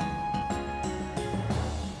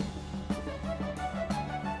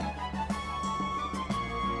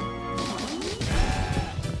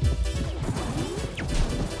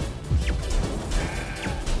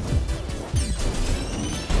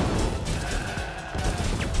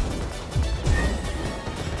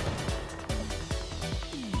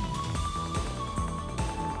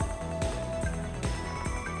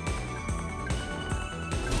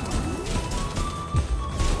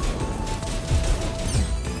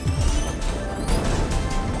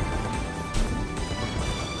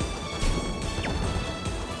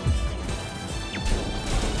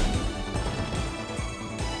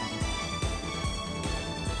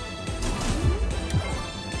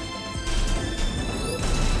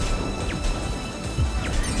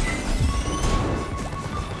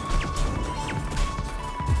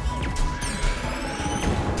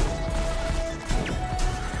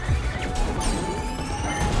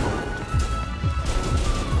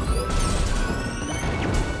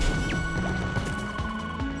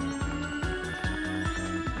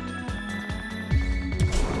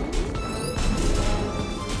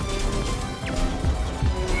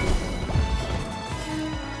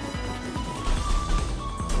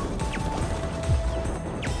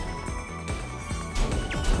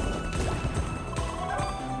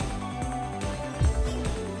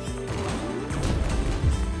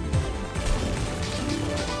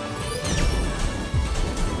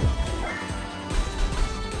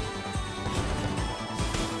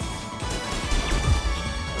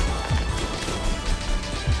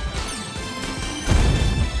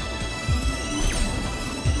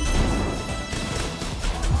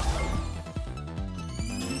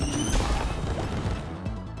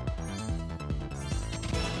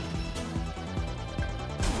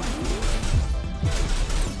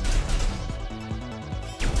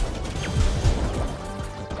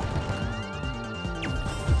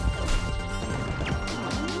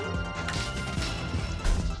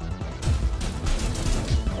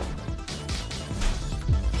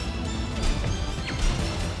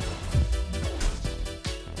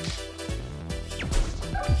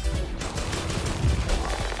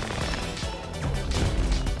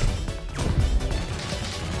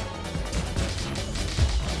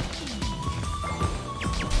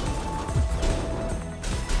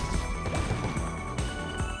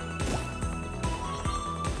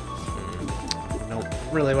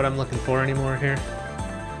 really what I'm looking for anymore here.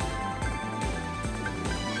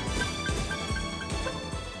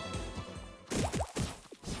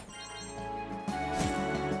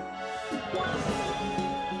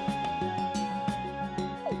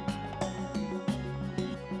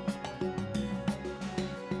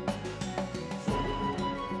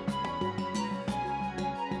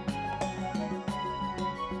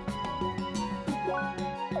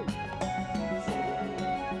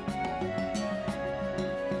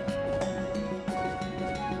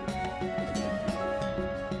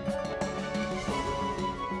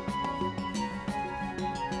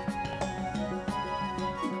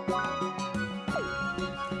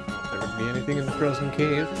 Anything in the frozen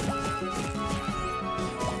cave?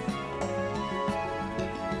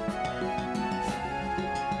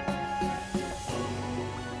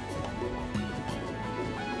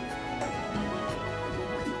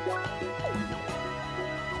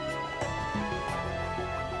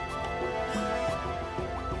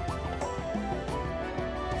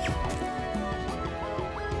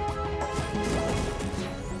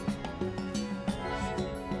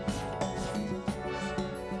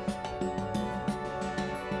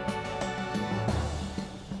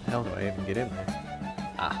 How do I even get in there?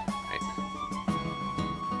 Ah, right.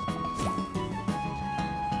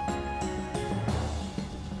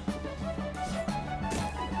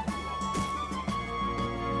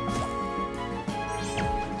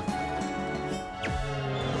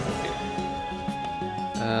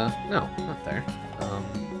 No, not there.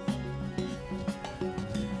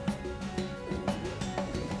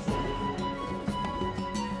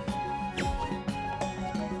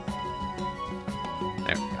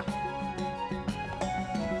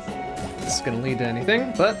 Gonna lead to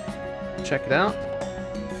anything, but check it out.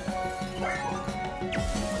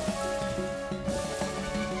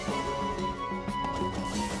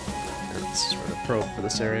 That's where the probe for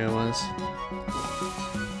this area was.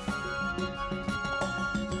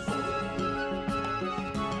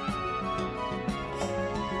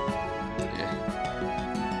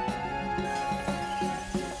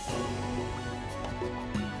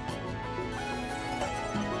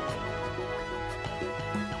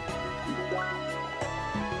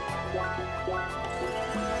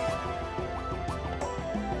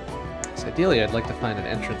 Ideally, I'd like to find an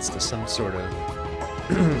entrance to some sort of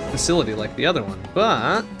facility like the other one,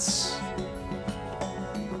 but I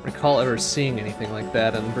don't recall ever seeing anything like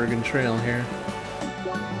that on Bergen Trail here.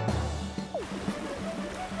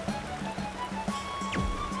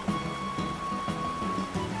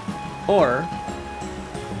 Or,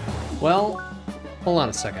 well, hold on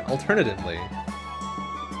a second. Alternatively,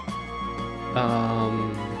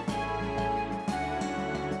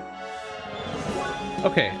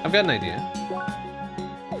 okay, I've got an idea.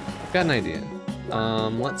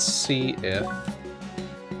 Let's see if...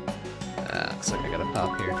 looks like I gotta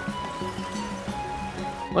pop here.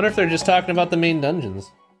 Wonder if they're just talking about the main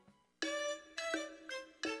dungeons.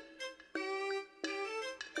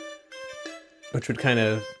 Which would kind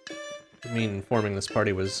of mean forming this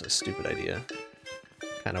party was a stupid idea.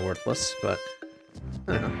 Kind of worthless, but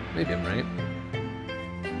I don't know, maybe I'm right.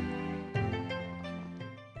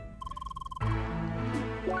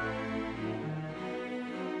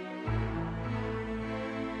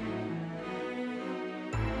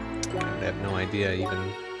 I have no idea even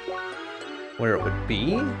where it would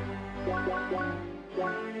be.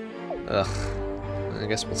 Ugh. I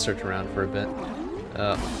guess we'll search around for a bit.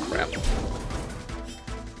 Oh, crap.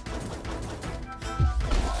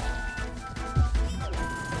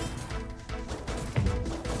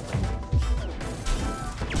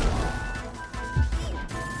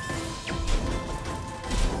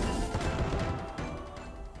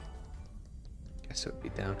 Guess it would be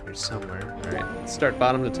down here somewhere. Alright, let's start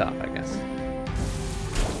bottom to top, I guess.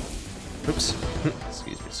 Oops.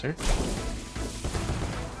 Excuse me, sir.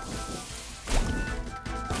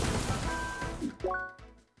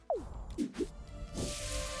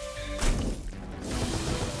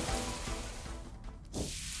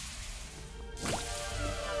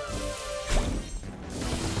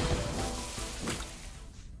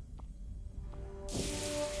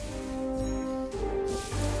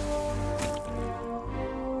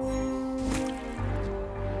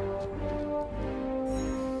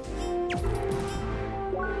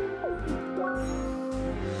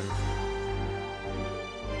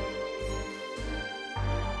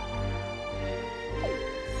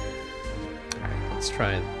 Let's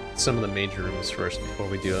try some of the major rooms first before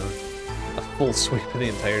we do a full sweep of the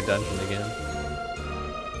entire dungeon again.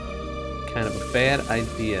 Kind of a bad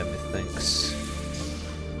idea, methinks.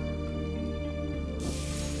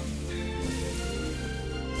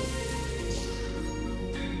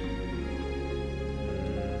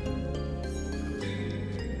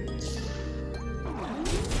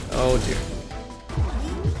 Oh dear.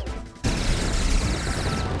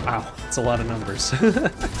 Wow, that's a lot of numbers.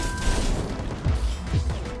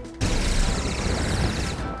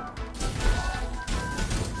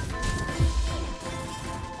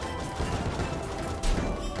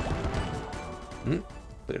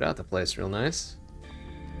 Cleared out the place real nice.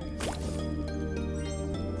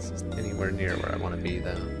 This isn't anywhere near where I want to be,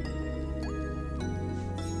 though.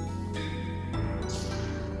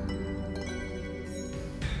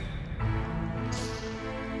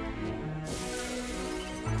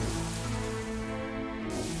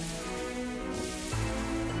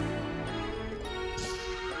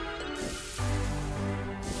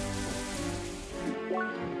 I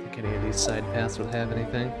don't think any of these side paths would have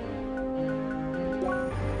anything.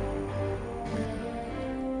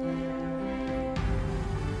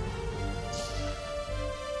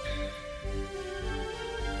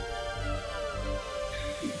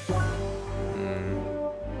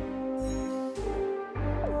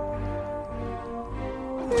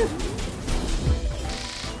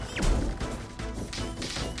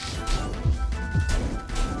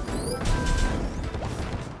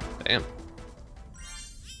 Damn.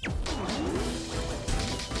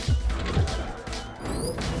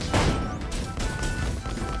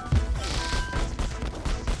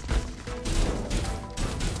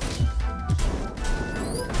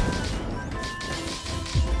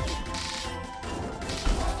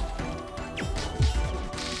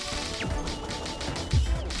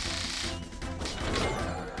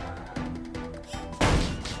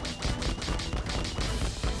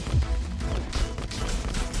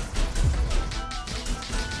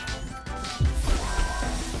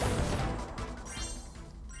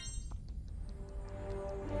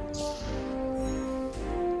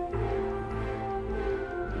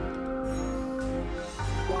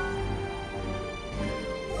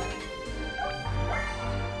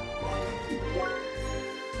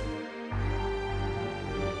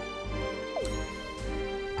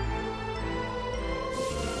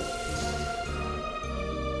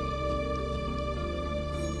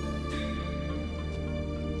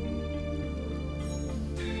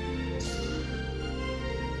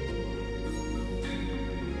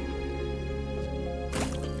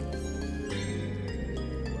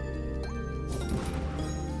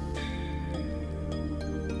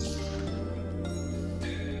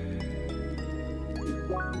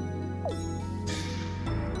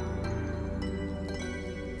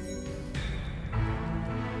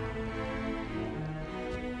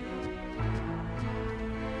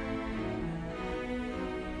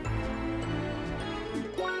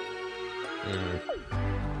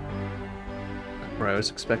 Not where I was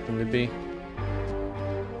expecting to be.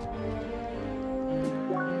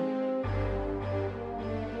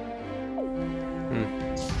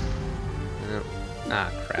 No.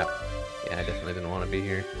 Ah, crap. Yeah, I definitely didn't want to be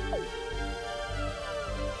here.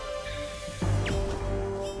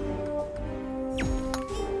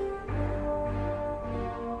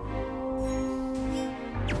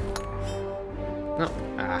 No.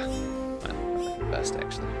 Ah. Well, probably for the best,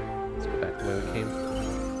 actually. Let's go back the way we came.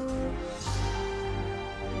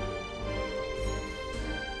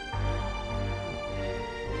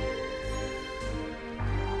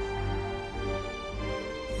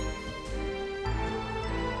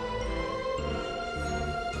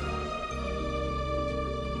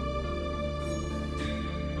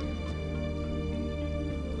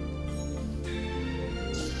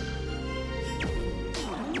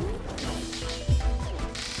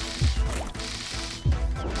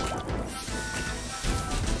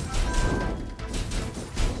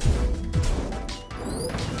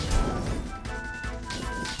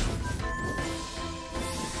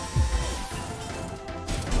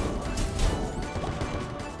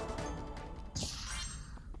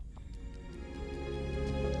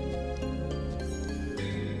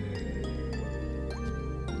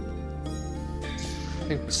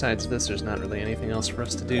 I think besides this, there's not really anything else for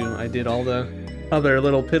us to do. I did all the other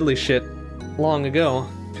little piddly shit long ago.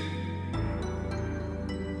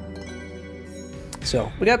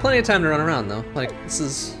 So, we got plenty of time to run around though. Like, this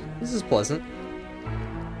is pleasant.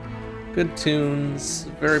 Good tunes,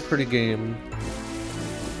 very pretty game.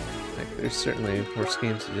 Like, there's certainly worse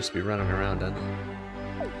games to just be running around in.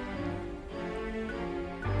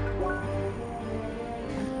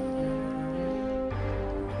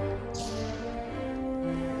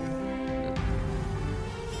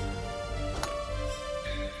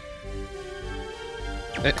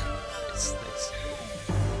 Hey, nice, nice.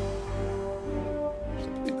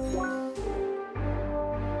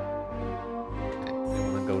 Okay, I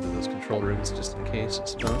want to go to those control rooms just in case, I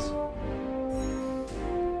suppose.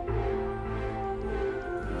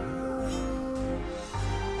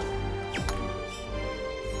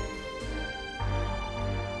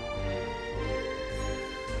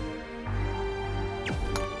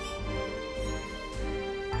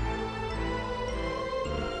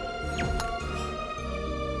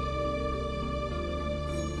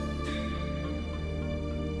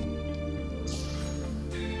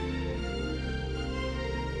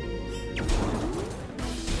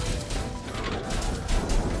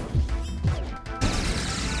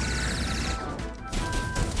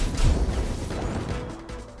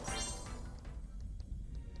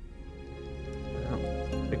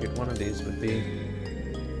 one of these would be...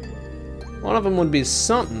 One of them would be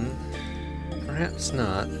something. Perhaps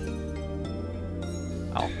not.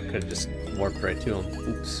 Oh, I could have just warped right to him.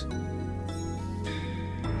 Oops.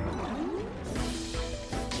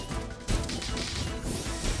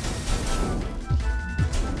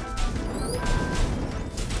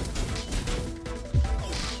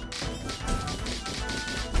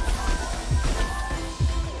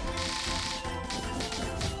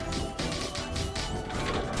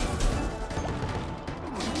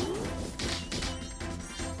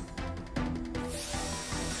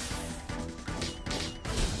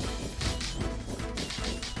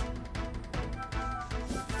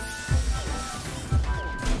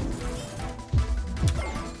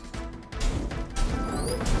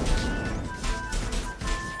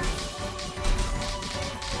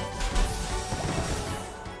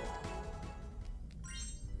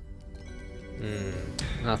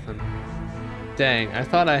 Nothing. Dang, I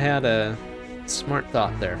thought I had a smart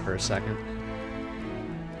thought there for a second.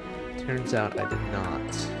 Turns out I did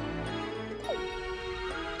not.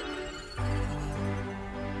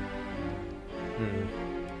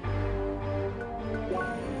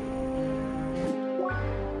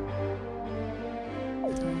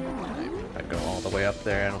 If I go all the way up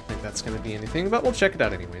there, I don't think that's going to be anything, but we'll check it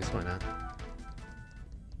out anyways, why not?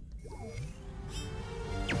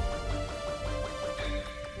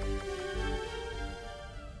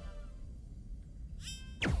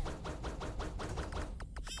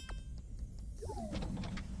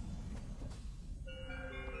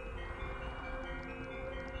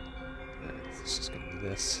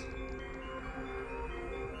 This.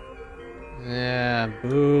 Yeah,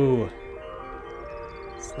 boo.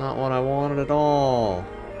 It's not what I wanted at all.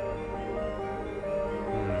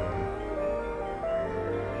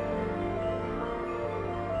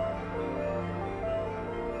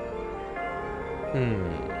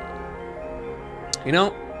 You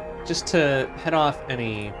know, just to head off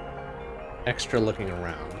any extra looking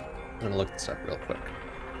around, I'm gonna look this up real quick.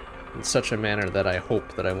 In such a manner that I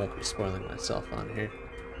hope that I won't be spoiling myself on here.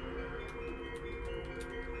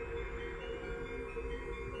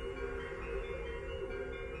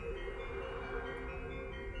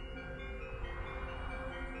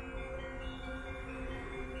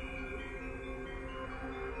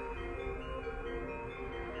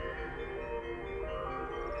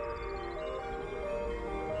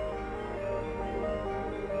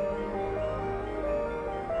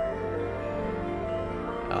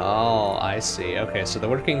 Oh, I see. Okay, so the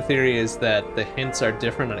working theory is that the hints are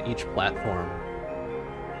different on each platform.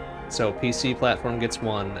 So PC platform gets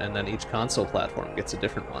one, and then each console platform gets a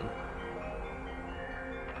different one.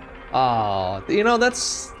 Oh, you know,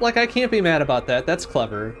 that's, like, I can't be mad about that. That's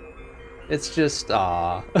clever. It's just,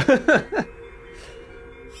 ah.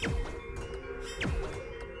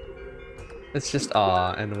 It's just,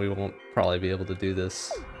 ah, and we won't probably be able to do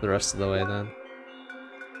this the rest of the way then.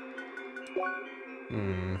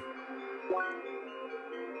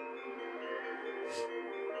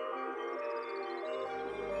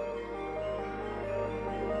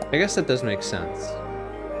 I guess that does make sense.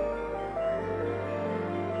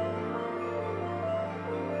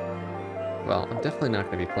 Well, I'm definitely not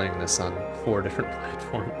going to be playing this on 4 different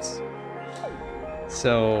platforms.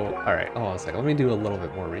 So, alright, hold on a second. Let me do a little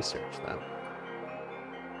bit more research then.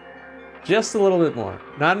 Just a little bit more.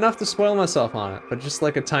 Not enough to spoil myself on it, but just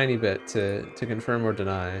like a tiny bit to confirm or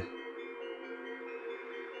deny.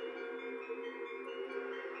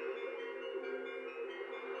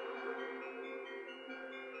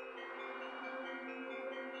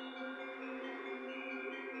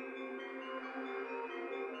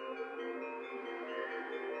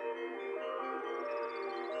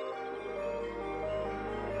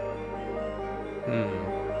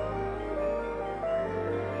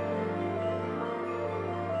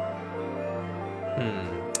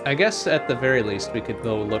 I guess at the very least we could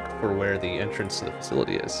go look for where the entrance to the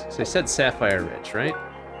facility is. So they said Sapphire Ridge, right?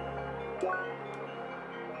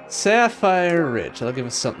 Sapphire Ridge. That'll give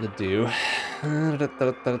us something to do.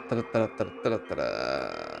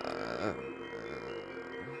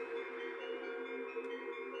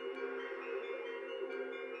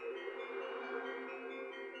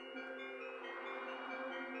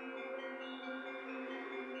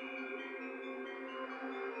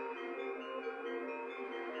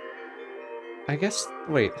 I guess,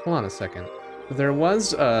 wait, hold on a second. There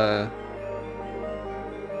was where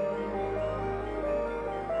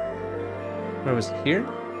was it, here?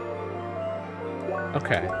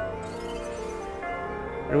 Okay.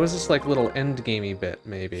 There was this like little end gamey bit,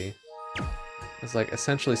 maybe. It's like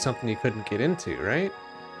essentially something you couldn't get into, right?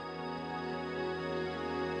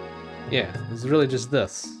 Yeah, it was really just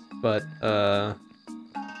this. but,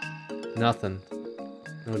 nothing.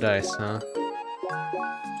 No dice, huh?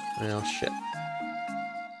 Well, shit.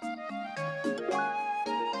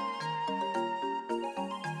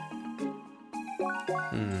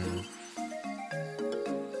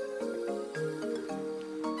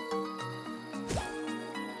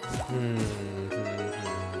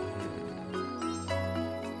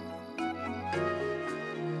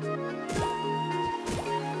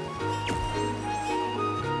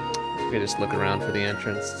 We just look around for the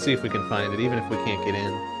entrance, see if we can find it, even if we can't get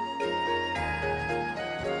in.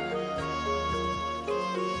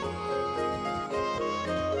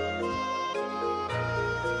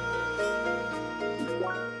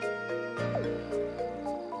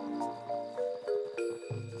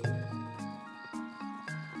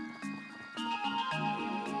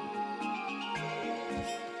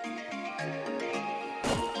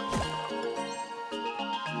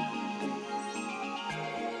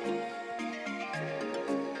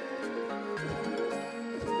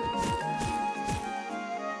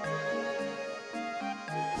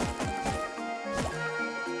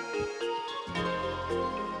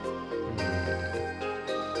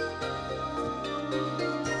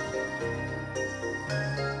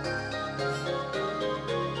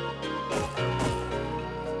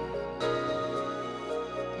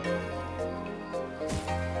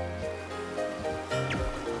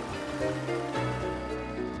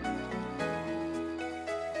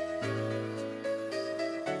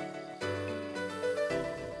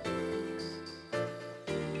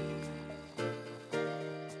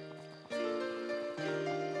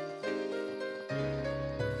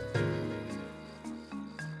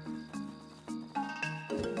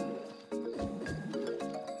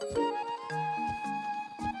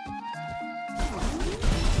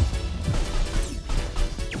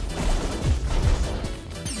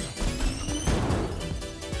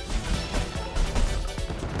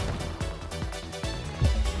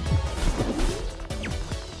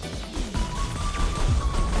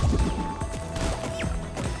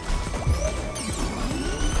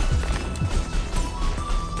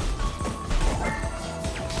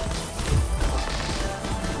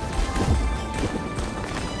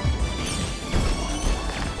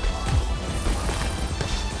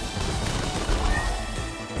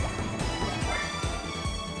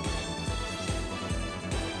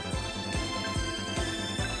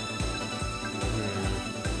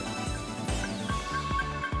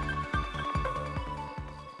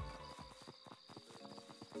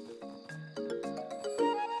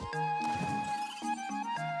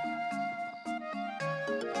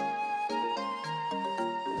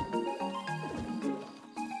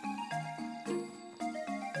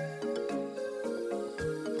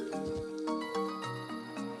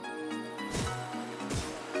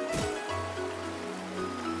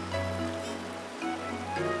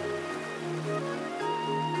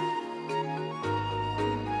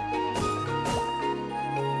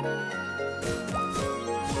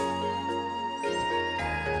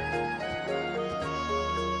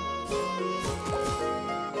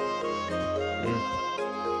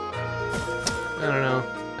 I don't know.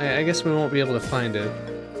 I guess we won't be able to find it.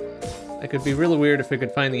 It could be really weird if we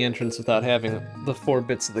could find the entrance without having the 4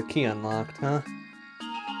 bits of the key unlocked, huh?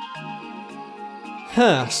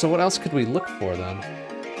 Huh, so what else could we look for then?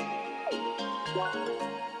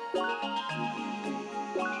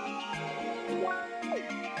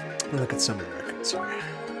 Look at some of the records here.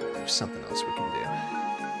 There's something else we can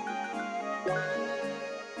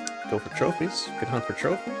do. Go for trophies. Could hunt for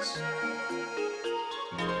trophies.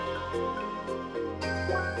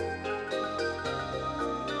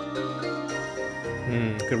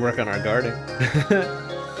 Could work on our guarding.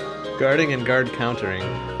 Guarding and guard countering.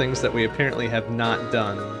 Things that we apparently have not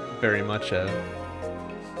done very much of.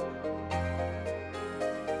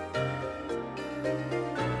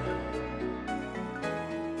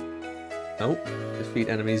 Nope. Defeat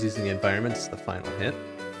enemies using the environment is the final hit.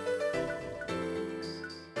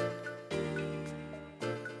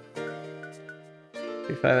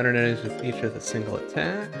 Defeat 500 enemies with each with a single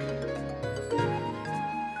attack.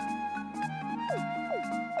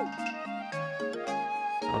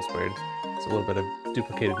 That was weird. It's a little bit of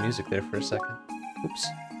duplicated music there for a second. Oops.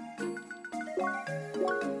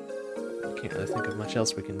 I can't really think of much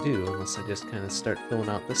else we can do unless I just kind of start filling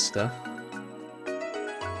out this stuff.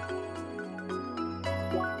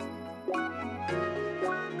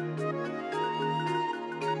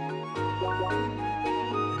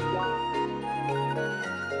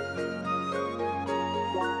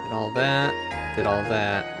 Did all that, did all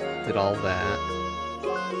that, did all that.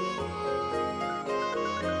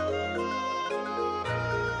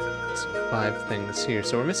 Some 5 things here.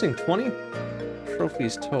 So we're missing 20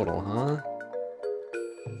 trophies total, huh?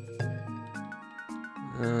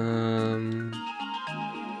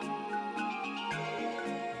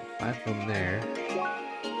 5 of them there.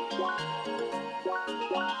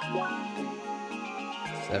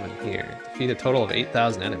 7 here. Defeat a total of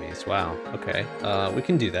 8,000 enemies. Wow. Okay. We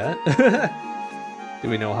can do that. Do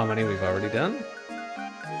we know how many we've already done?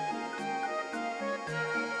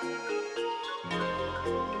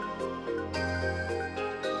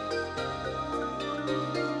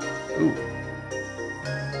 Ooh.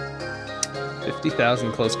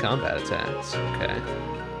 50,000 close combat attacks. Okay.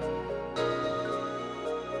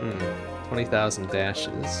 20,000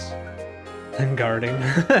 dashes. And guarding.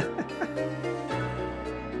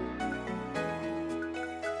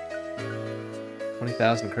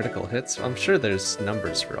 20,000 critical hits. I'm sure there's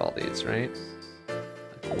numbers for all these, right?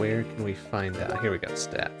 Like, where can we find out? Here we go,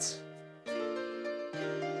 stats.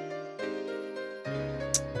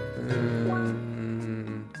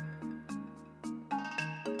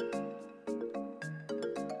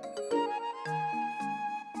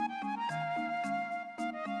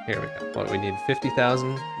 Here we go. What, we need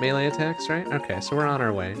 50,000 melee attacks, right? Okay, so we're on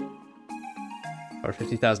our way. Or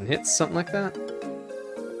 50,000 hits, something like that.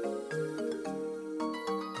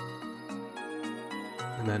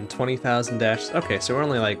 And then 20,000 dashes. Okay, so we're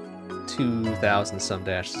only like 2,000 some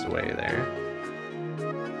dashes away there.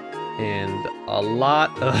 And a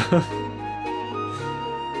lot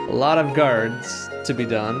of guards to be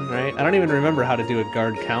done, right? I don't even remember how to do a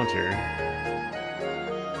guard counter.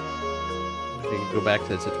 We could go back to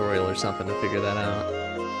the tutorial or something to figure that out.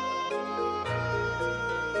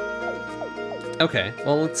 Okay,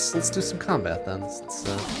 well let's do some combat then.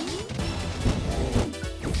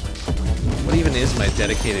 What even is my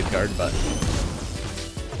dedicated guard button?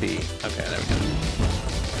 B. Okay, there we go.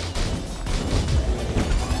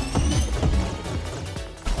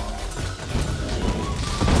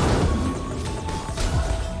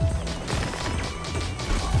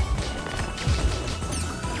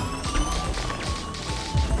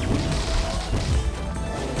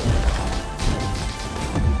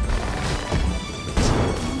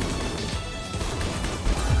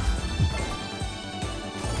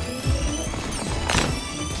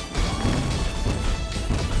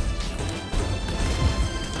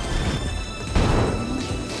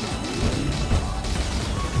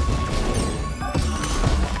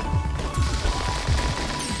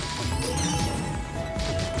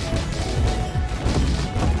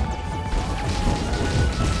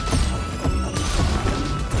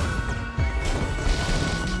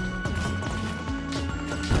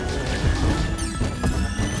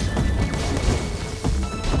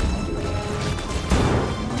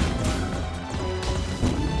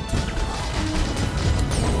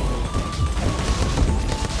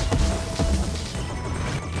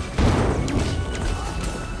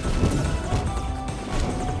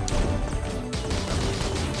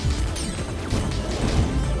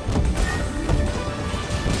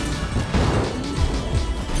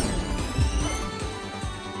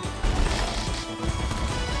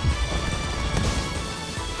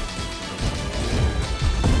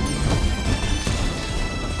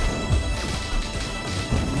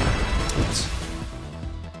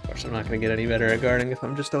 I'm not gonna get any better at guarding if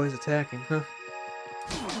I'm just always attacking, huh?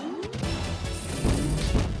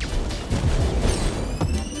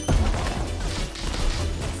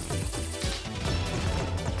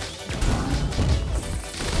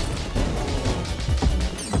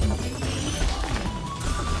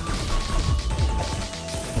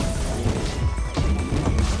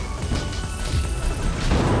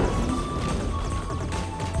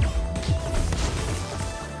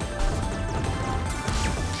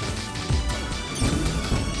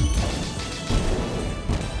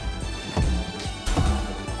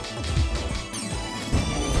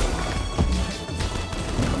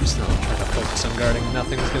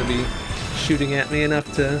 Nothing's gonna be shooting at me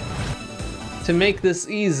enough to make this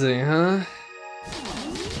easy, huh?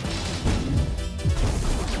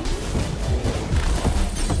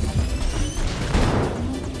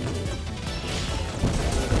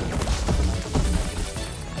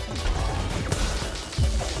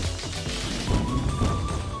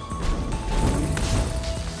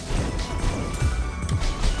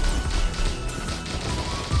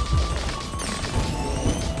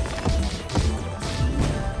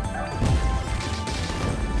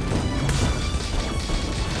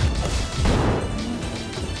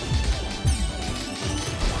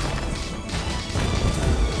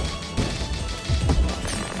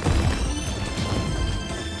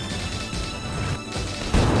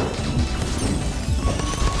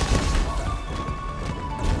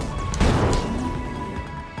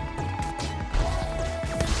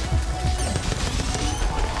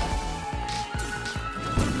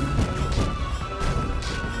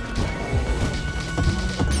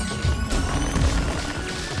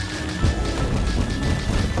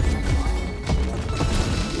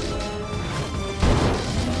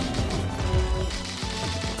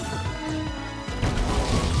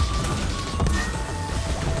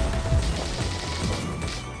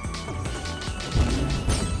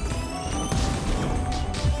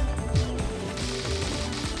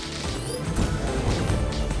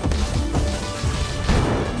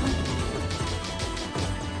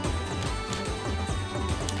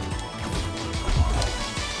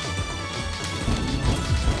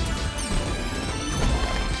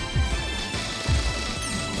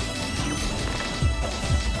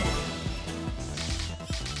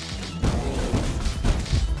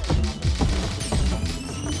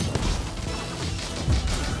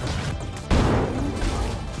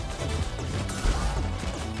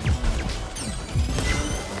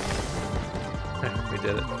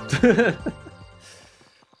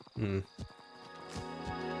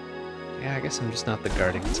 Yeah, I guess I'm just not the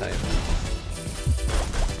guarding type.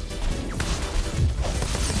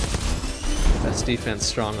 Best defense,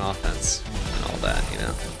 strong offense, and all that, you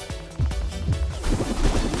know?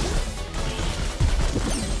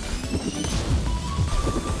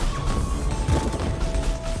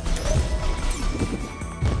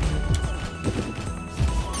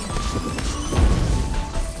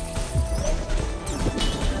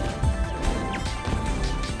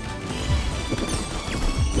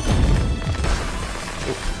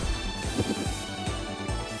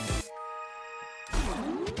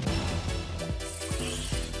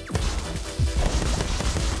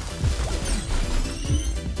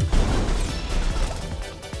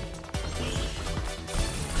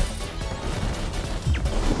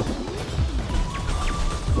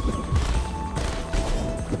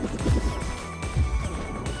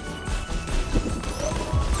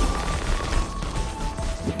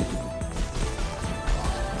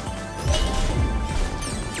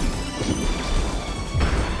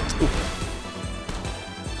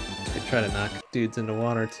 Try to knock dudes into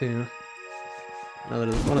water too.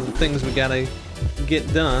 Another one of the things we gotta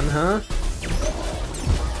get done, huh?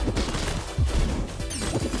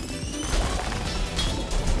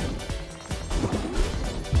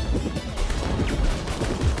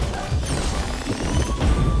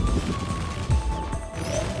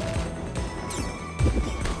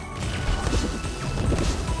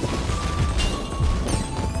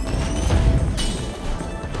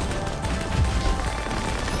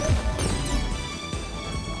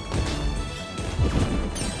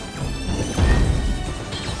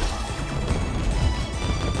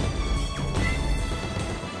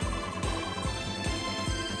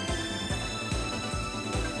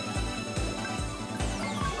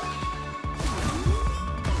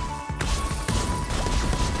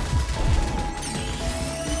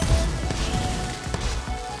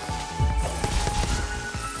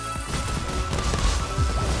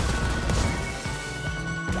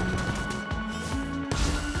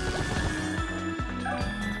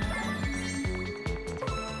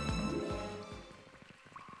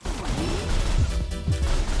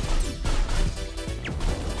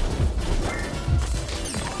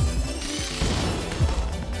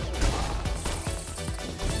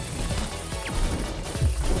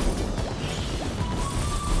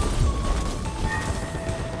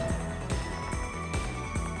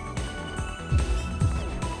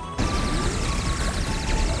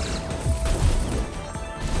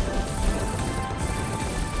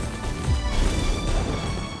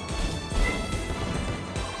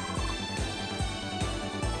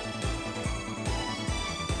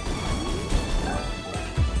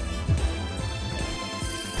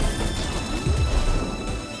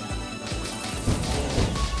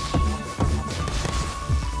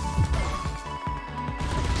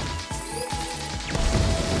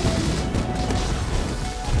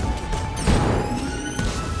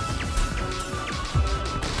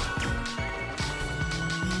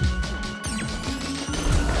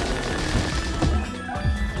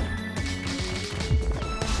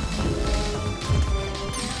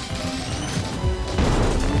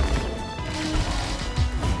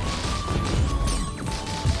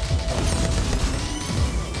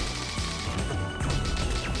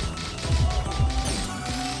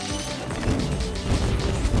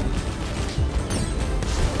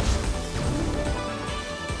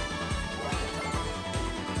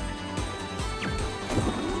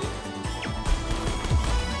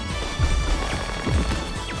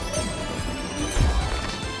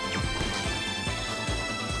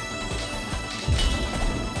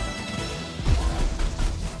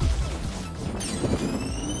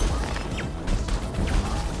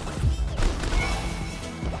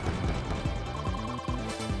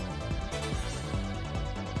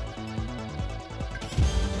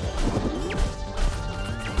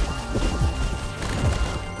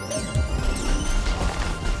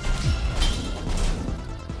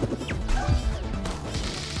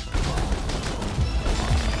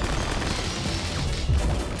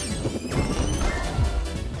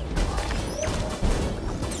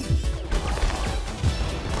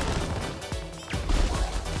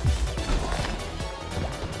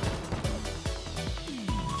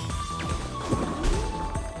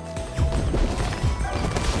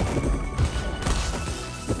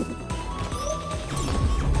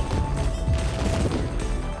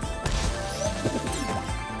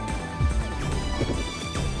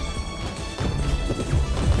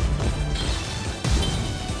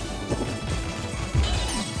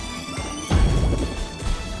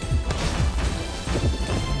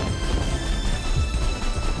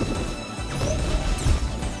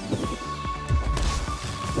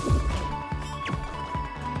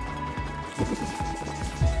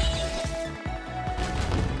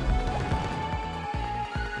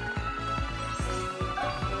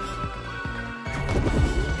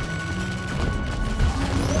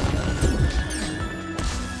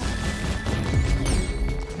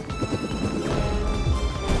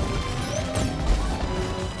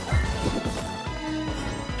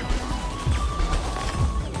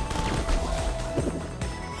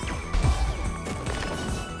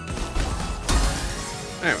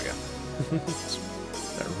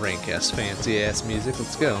 kick-ass fancy-ass music.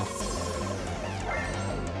 Let's go.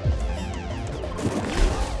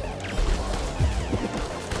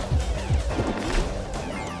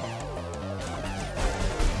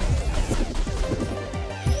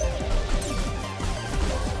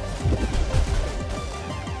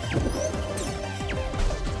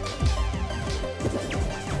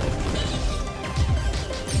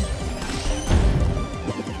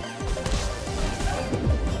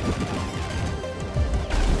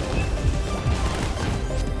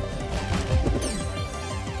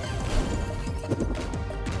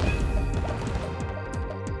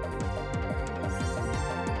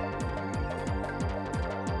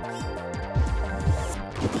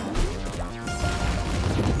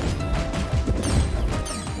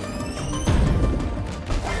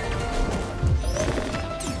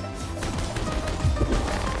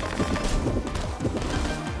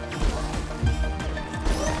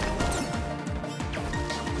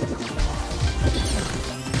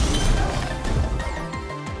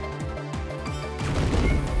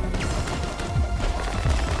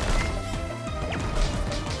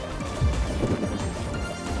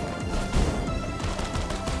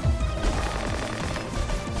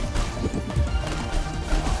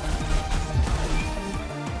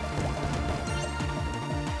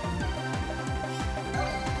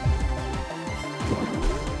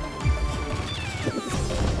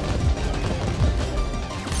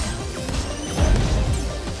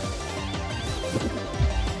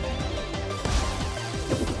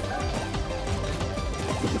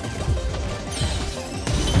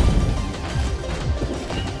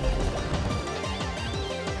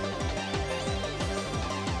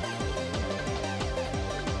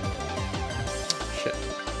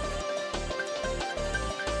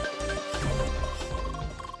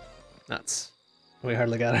 Nuts. We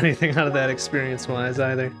hardly got anything out of that experience-wise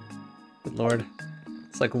either. Good lord.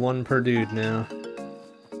 It's like one per dude now.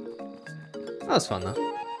 That was fun though.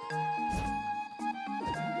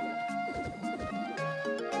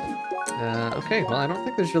 Okay, well I don't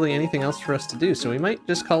think there's really anything else for us to do, so we might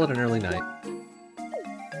just call it an early night.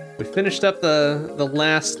 We finished up the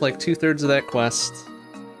last, like, 2/3 of that quest.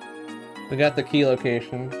 We got the key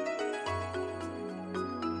location.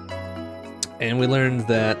 And we learned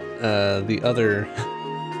that the other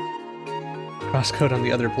CrossCode on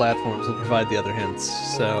the other platforms will provide the other hints.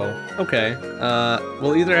 So, okay.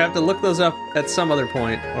 We'll either have to look those up at some other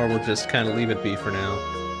point, or we'll just kind of leave it be for now.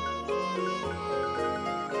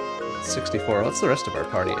 64. What's the rest of our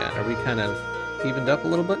party at? Are we kind of evened up a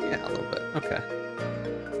little bit? Yeah, a little bit. Okay.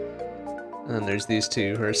 And then there's these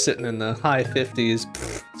two who are sitting in the high 50s.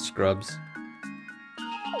 Pfft, scrubs.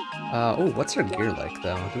 Oh, what's our gear like,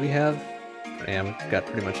 though? Do we have... Yeah, we've got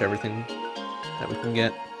pretty much everything that we can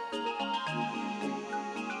get.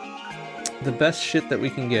 The best shit that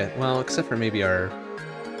we can get. Well, except for maybe our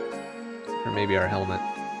helmet.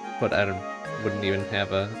 But I wouldn't even have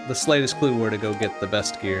the slightest clue where to go get the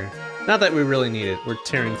best gear. Not that we really need it. We're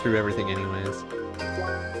tearing through everything anyways.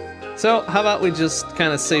 So, how about we just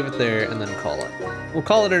kind of save it there and then call it. We'll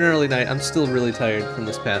call it an early night. I'm still really tired from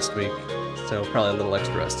this past week. So probably a little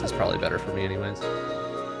extra rest is probably better for me anyways.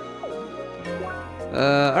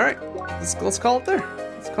 Alright, let's call it there.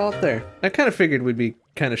 Let's call it there. I kind of figured we'd be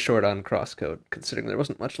kind of short on CrossCode, considering there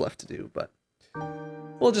wasn't much left to do, but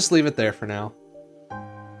we'll just leave it there for now.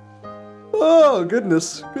 Oh,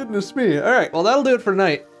 goodness me. Alright, well that'll do it for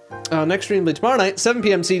tonight. Next stream will be tomorrow night, 7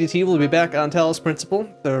 PM CDT, we'll be back on Talos Principle,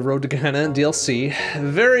 the Road to Gehenna DLC.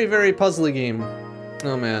 Very, very puzzly game.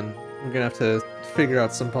 Oh man, we're gonna have to figure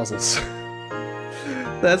out some puzzles.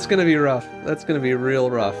 That's gonna be rough. That's gonna be real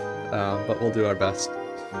rough. But we'll do our best.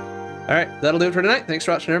 Alright, that'll do it for tonight. Thanks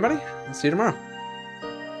for watching, everybody. I'll see you tomorrow.